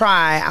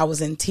try, I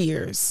was in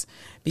tears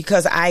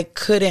because I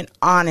couldn't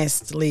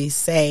honestly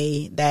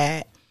say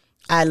that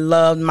I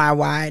loved my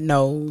wide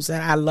nose,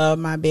 and I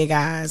loved my big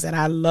eyes, and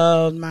I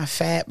loved my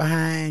fat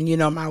behind,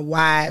 my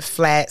wide,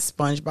 flat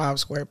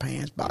SpongeBob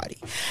SquarePants body.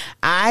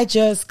 I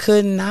just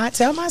could not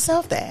tell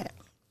myself that.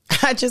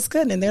 I just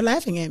couldn't, and they're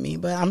laughing at me,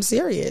 but I'm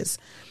serious.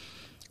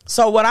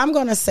 So what I'm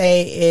going to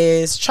say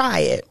is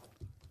try it.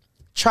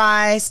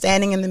 Try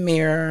standing in the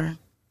mirror,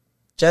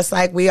 just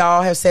like we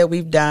all have said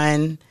we've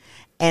done,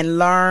 and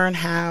learn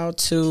how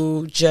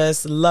to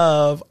just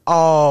love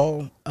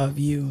all of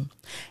you.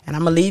 And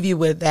I'm going to leave you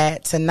with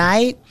that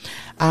tonight.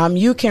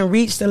 You can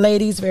reach the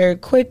ladies very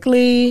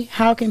quickly.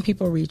 How can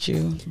people reach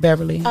you,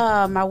 Beverly?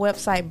 My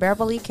website,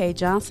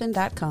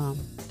 BeverlyKJohnson.com.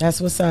 That's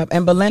what's up.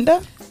 And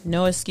Belinda?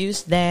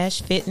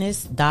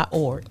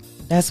 noexcuse-fitness.org.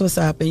 That's what's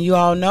up. And you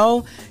all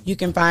know you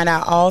can find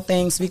out all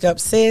things Speak Up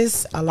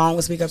Sis along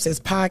with Speak Up Sis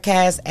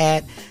podcast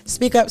at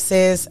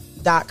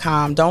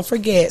speakupsis.com. Don't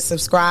forget,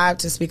 subscribe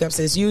to Speak Up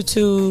Sis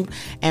YouTube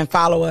and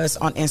follow us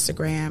on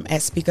Instagram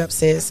at Speak Up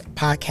Sis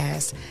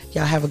podcast.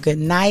 Y'all have a good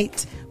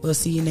night. We'll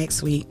see you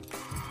next week.